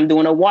neighborhood and I'm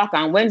doing a walk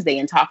on Wednesday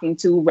and talking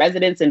to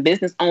residents and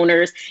business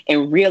owners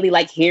and really,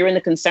 like, hearing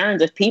the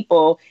concerns of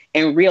people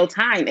in real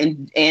time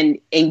and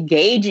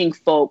engaging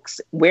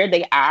folks where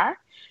they are.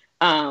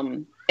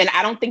 And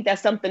I don't think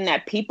that's something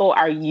that people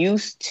are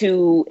used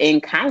to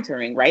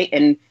encountering, right?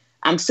 And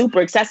I'm super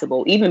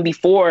accessible. Even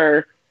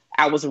before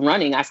I was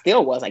running, I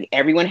still was. Like,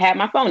 everyone had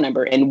my phone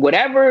number, and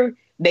whatever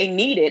they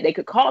needed, they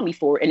could call me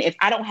for. And if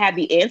I don't have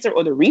the answer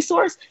or the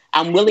resource,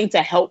 I'm willing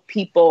to help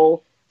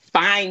people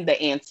find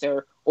the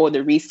answer or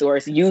the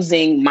resource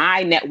using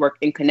my network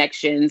and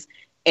connections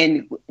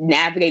and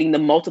navigating the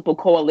multiple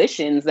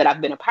coalitions that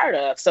I've been a part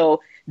of.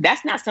 So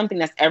that's not something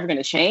that's ever going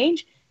to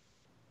change.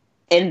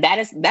 And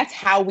that's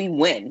how we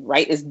win,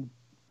 right? Is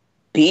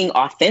being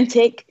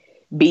authentic,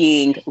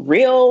 being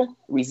real,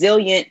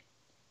 resilient,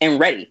 and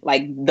ready.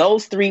 Like,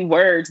 those three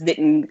words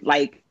they're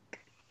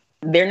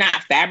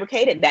not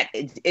fabricated. That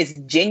is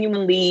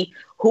genuinely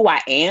who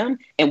I am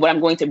and what I'm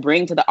going to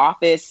bring to the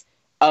office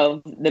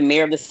of the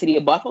mayor of the city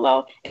of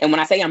Buffalo. And when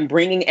I say I'm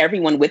bringing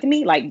everyone with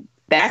me, like,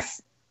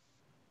 that's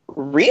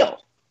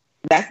real.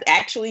 That's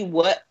actually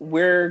what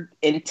we're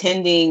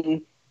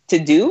intending to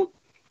do.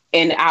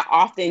 And I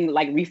often,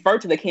 like, refer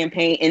to the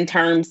campaign in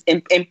terms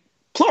in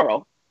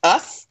plural,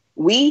 us,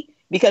 we,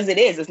 because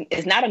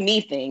it's not a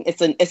me thing.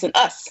 It's an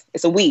us.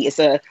 It's a we. It's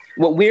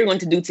what we're going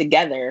to do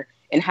together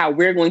and how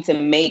we're going to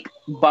make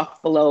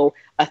Buffalo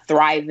a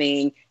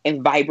thriving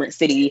and vibrant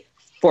city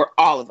for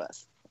all of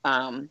us.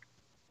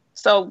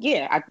 So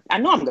yeah, I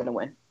know I'm going to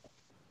win.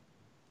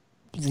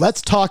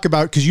 Let's talk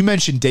about, because you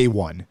mentioned day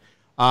one.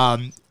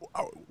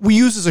 We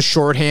use as a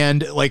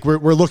shorthand, like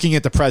we're looking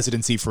at the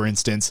presidency, for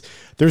instance,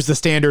 there's the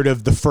standard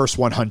of the first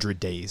 100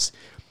 days.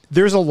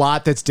 There's a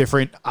lot that's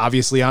different,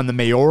 obviously, on the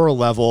mayoral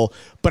level,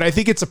 but I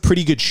think it's a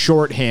pretty good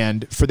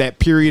shorthand for that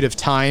period of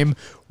time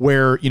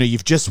where, you know,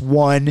 you've just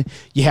won,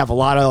 you have a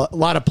lot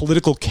of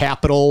political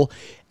capital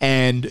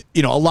and,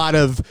 you know, a lot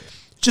of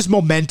just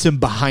momentum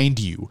behind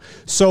you.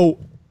 So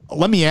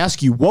let me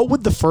ask you, what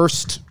would the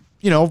first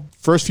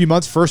few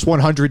months, first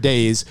 100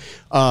 days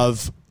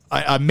of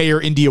a Mayor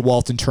India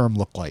Walton term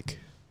look like?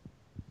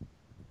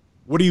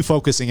 What are you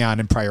focusing on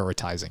and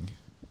prioritizing?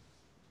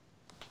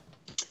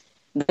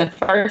 The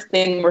first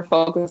thing we're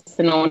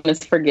focusing on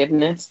is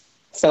forgiveness.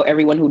 So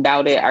everyone who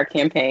doubted our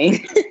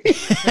campaign,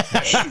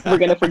 we're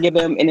going to forgive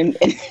them.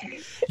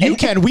 You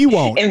can. We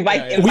won't.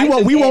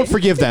 We won't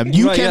forgive them.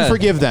 You can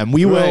forgive them.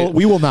 We will. Right.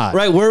 We will not.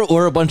 Right.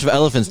 We're a bunch of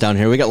elephants down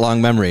here. We got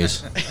long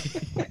memories.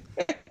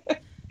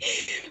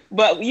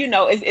 But, you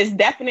know, it's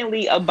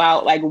definitely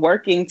about, like,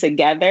 working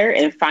together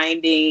and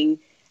finding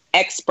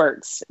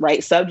experts,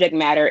 right? Subject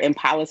matter and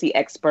policy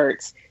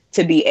experts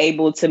to be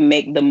able to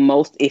make the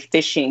most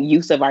efficient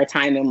use of our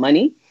time and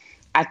money.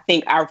 I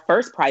think our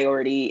first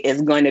priority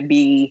is going to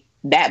be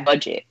that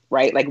budget,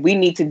 right? Like we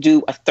need to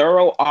do a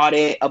thorough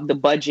audit of the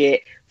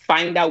budget,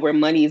 find out where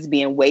money is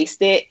being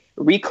wasted,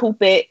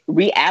 recoup it,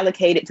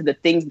 reallocate it to the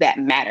things that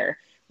matter,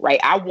 right?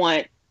 I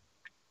want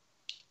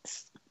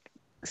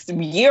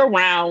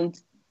year-round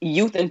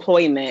youth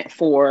employment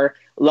for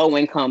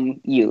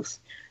low-income youth.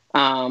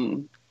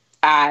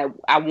 I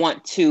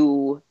want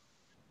to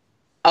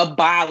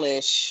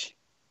abolish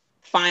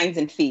fines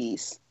and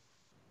fees.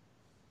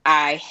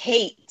 I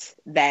hate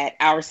that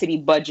our city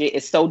budget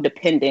is so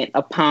dependent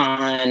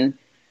upon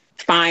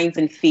fines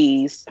and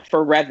fees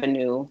for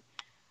revenue.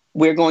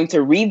 We're going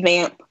to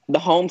revamp the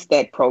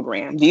homestead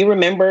program. Do you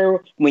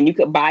remember when you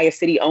could buy a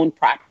city-owned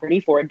property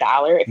for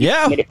 $1 if you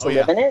committed to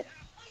live in it?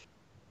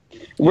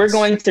 We're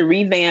going to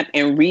revamp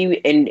and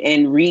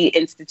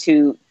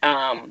reinstitute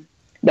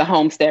the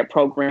homestead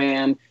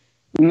program,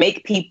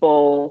 make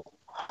people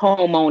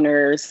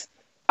homeowners.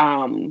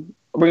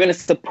 We're going to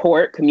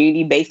support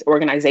community-based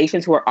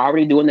organizations who are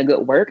already doing the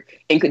good work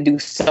and could do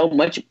so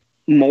much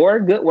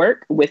more good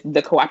work with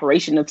the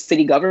cooperation of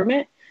city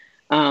government.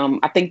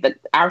 I think that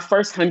our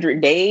first 100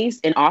 days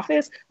in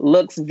office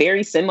looks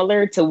very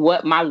similar to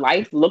what my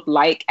life looked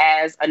like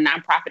as a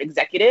nonprofit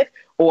executive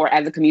or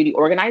as a community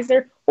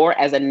organizer or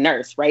as a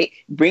nurse, right?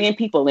 Bringing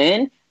people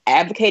in,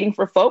 advocating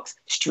for folks,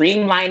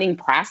 streamlining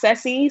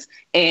processes,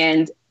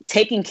 and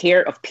taking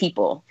care of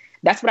people.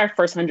 That's what our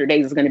first 100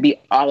 days is going to be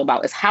all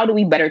about, is how do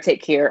we better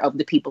take care of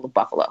the people of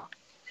Buffalo?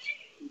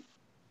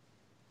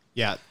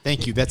 Yeah,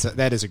 thank you.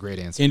 That is a great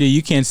answer. Indy,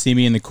 you can't see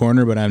me in the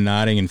corner, but I'm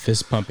nodding and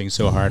fist pumping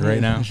so hard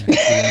right now.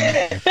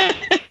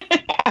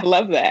 I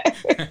love that.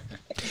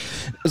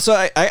 So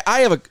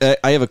I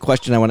have a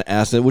question I want to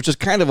ask, which is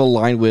kind of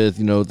aligned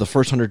with the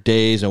first 100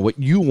 days, and what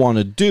you want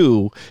to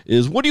do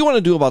is, what do you want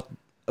to do about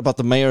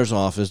the mayor's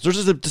office?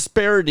 There's a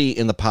disparity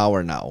in the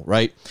power now,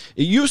 right?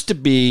 It used to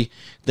be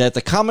that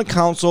the common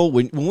council,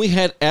 when we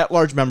had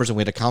at-large members and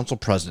we had a council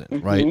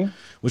president, right?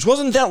 Which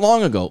wasn't that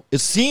long ago. It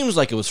seems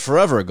like it was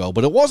forever ago,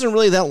 but it wasn't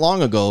really that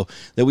long ago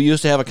that we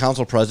used to have a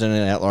council president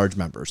and at-large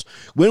members.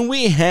 When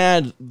we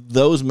had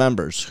those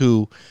members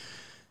who,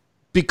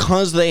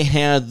 because they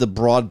had the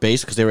broad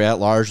base, because they were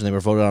at-large and they were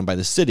voted on by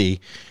the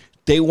city,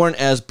 they weren't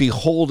as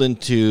beholden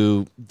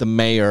to the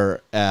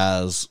mayor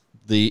as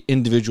the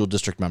individual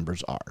district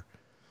members are.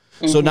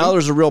 So now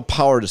there's a real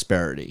power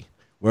disparity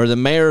where the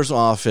mayor's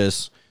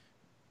office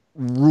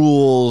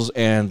rules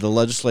and the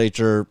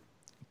legislature,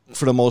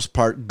 for the most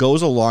part,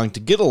 goes along to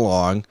get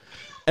along.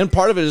 And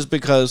part of it is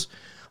because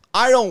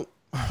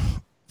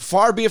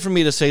far be it from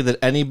me to say that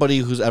anybody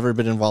who's ever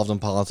been involved in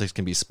politics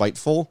can be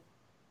spiteful,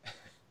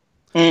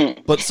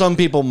 but some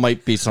people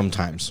might be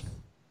sometimes.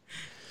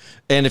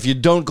 And if you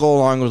don't go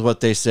along with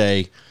what they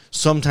say,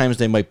 sometimes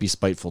they might be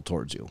spiteful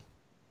towards you.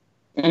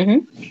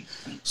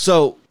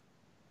 So,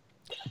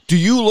 do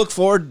you look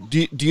forward?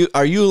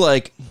 Are you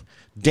like,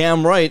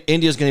 damn right,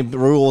 India's going to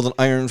rule with an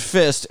iron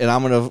fist, and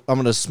I'm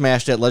gonna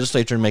smash that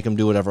legislature and make them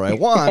do whatever I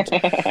want?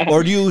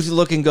 Or do you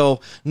look and go,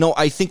 no,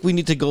 I think we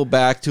need to go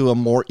back to a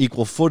more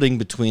equal footing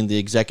between the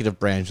executive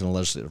branch and the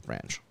legislative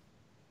branch?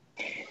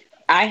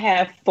 I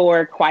have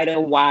for quite a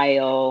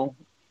while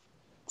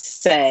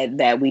said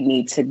that we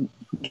need to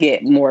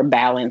get more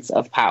balance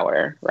of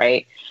power,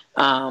 right?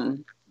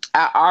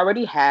 I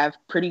already have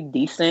pretty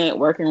decent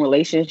working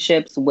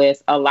relationships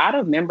with a lot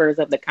of members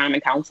of the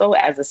Common Council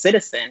as a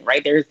citizen,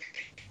 right? There's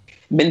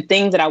been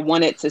things that I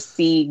wanted to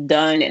see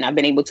done, and I've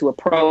been able to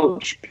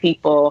approach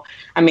people.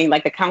 I mean,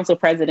 like the council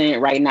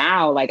president right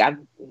now,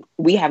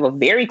 we have a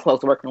very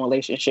close working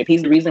relationship.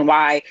 He's the reason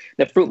why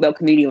the Fruitvale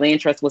Community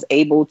Land Trust was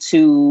able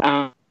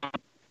to,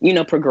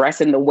 progress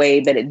in the way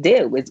that it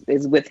did,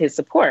 is with his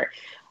support.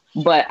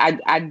 But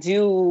I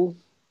do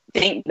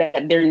think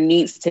that there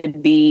needs to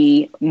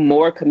be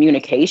more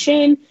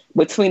communication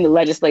between the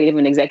legislative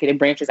and executive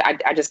branches.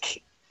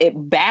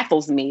 It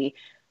baffles me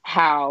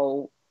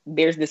how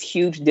there's this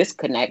huge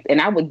disconnect.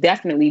 And I would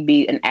definitely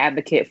be an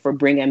advocate for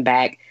bringing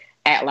back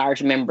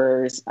at-large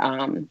members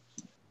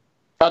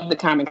of the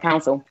Common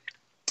Council.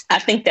 I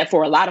think that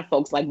for a lot of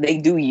folks, they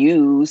do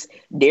use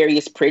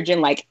Darius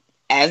Pridgeon,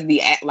 as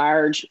the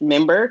at-large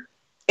member.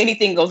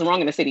 Anything goes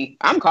wrong in the city,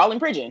 I'm calling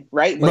Pridgeon,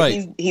 right? But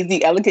he's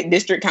the Ellicott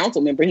District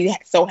Council member. He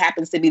so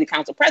happens to be the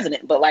council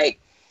president, but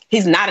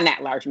he's not an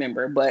at-large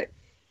member, but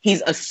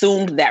he's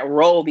assumed that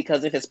role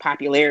because of his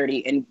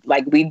popularity. And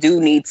we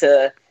do need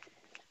to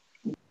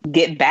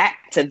get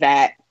back to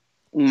that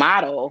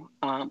model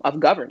of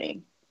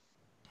governing.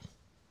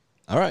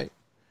 All right.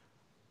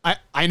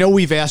 I know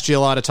we've asked you a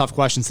lot of tough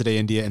questions today,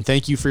 India, and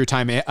thank you for your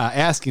time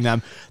asking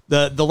them.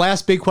 The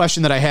last big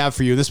question that I have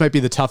for you, this might be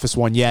the toughest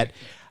one yet.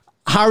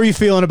 How are you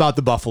feeling about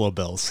the Buffalo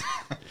Bills?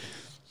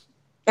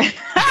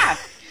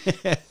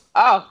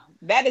 Oh,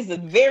 that is a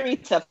very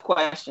tough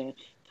question.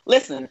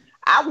 Listen,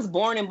 I was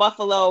born in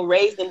Buffalo,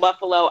 raised in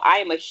Buffalo. I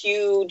am a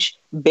huge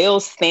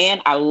Bills fan.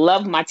 I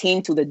love my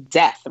team to the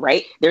death,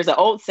 right? There's an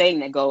old saying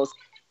that goes,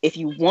 if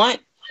you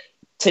want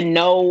to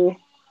know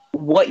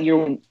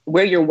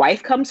where your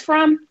wife comes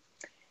from,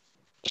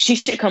 she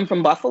should come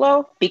from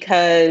Buffalo,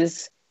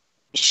 because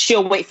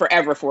she'll wait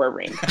forever for a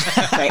ring.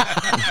 Right?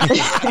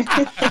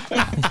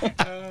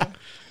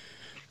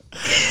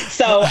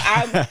 So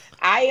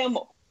I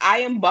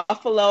am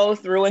Buffalo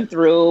through and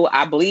through.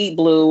 I bleed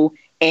blue.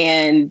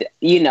 And,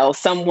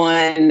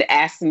 someone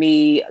asked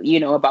me,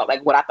 about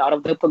like what I thought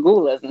of the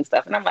Pagulas and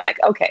stuff. And I'm like,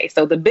 okay,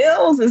 so the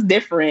Bills is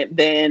different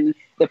than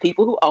the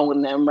people who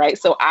own them, right?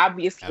 So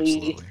obviously,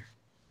 absolutely.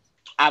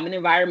 I'm an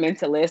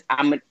environmentalist.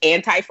 I'm an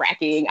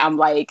anti-fracking. I'm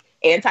like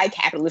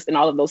anti-capitalist and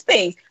all of those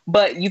things.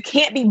 But you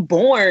can't be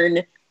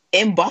born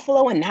in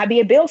Buffalo and not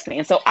be a Bills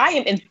fan. So I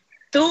am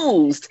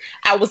enthused.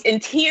 I was in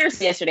tears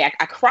yesterday.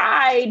 I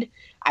cried.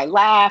 I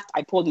laughed.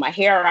 I pulled my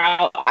hair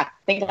out. I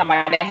think I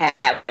might have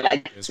had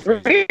like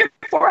 3 or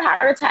 4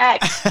 heart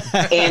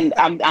attacks. And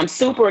I'm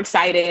super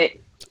excited.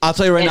 I'll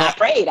tell you right now. And I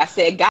prayed. I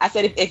said, God,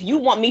 if you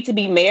want me to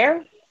be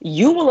mayor,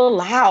 you will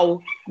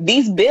allow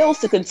these bills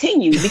to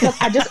continue because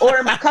I just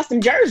ordered my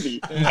custom jersey.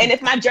 And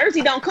if my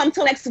jersey don't come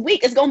till next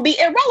week, it's going to be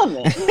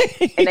irrelevant.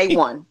 And they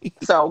won.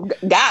 So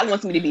God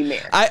wants me to be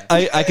mayor.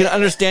 I can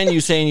understand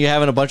you saying you're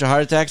having a bunch of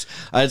heart attacks.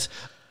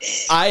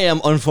 I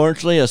am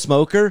unfortunately a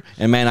smoker,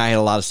 and man, I had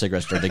a lot of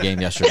cigarettes during the game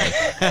yesterday.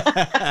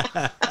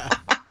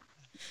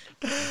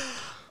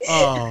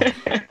 Oh.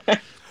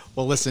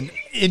 Well, listen,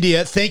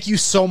 India, thank you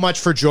so much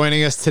for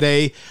joining us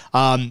today.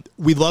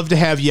 We'd love to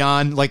have you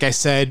on. Like I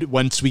said,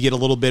 once we get a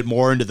little bit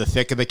more into the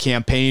thick of the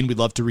campaign, we'd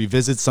love to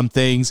revisit some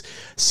things,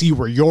 see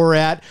where you're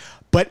at.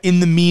 But in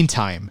the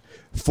meantime,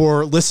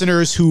 for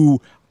listeners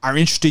who are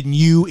interested in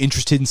you,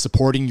 interested in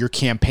supporting your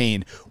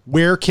campaign,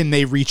 where can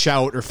they reach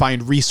out or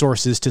find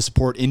resources to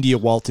support India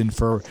Walton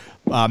for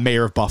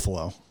mayor of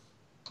Buffalo?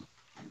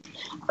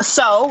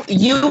 So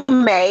you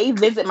may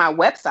visit my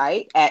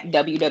website at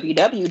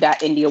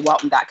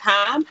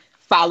www.indiawalton.com.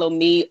 Follow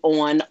me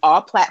on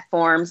all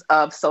platforms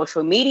of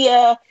social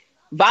media,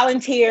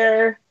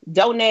 volunteer,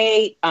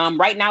 donate.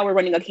 Right now we're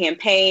running a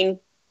campaign,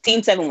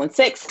 Team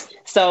 716.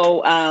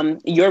 So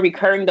your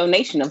recurring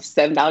donation of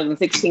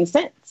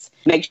 $7.16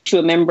 makes you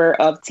a member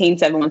of Team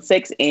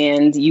 716,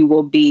 and you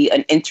will be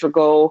an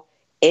integral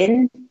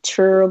into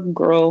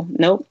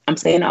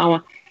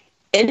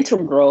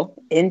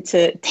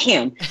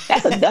damn.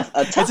 That's a tough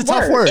it's a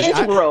tough word.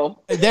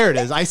 Integral. There it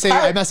is.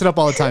 I mess it up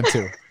all the time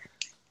too.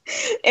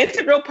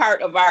 Integral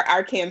part of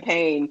our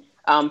campaign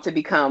to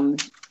become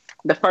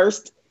the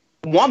first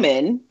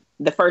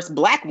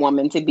Black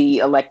woman to be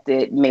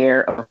elected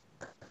mayor of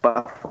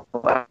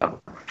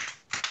Buffalo.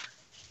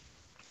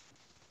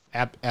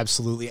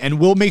 Absolutely.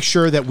 And we'll make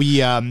sure that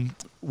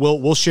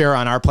we'll share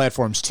on our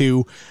platforms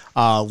too,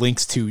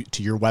 links to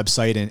your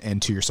website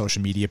and to your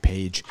social media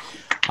page.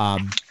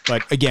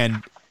 But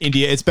again,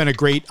 India, it's been a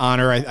great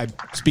honor. I'm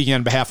speaking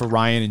on behalf of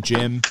Ryan and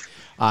Jim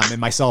and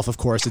myself, of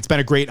course. It's been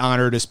a great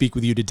honor to speak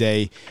with you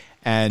today.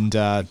 And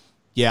we're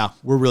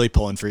really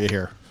pulling for you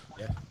here.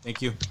 Yeah.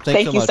 Thank you.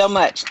 Thank you so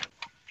much.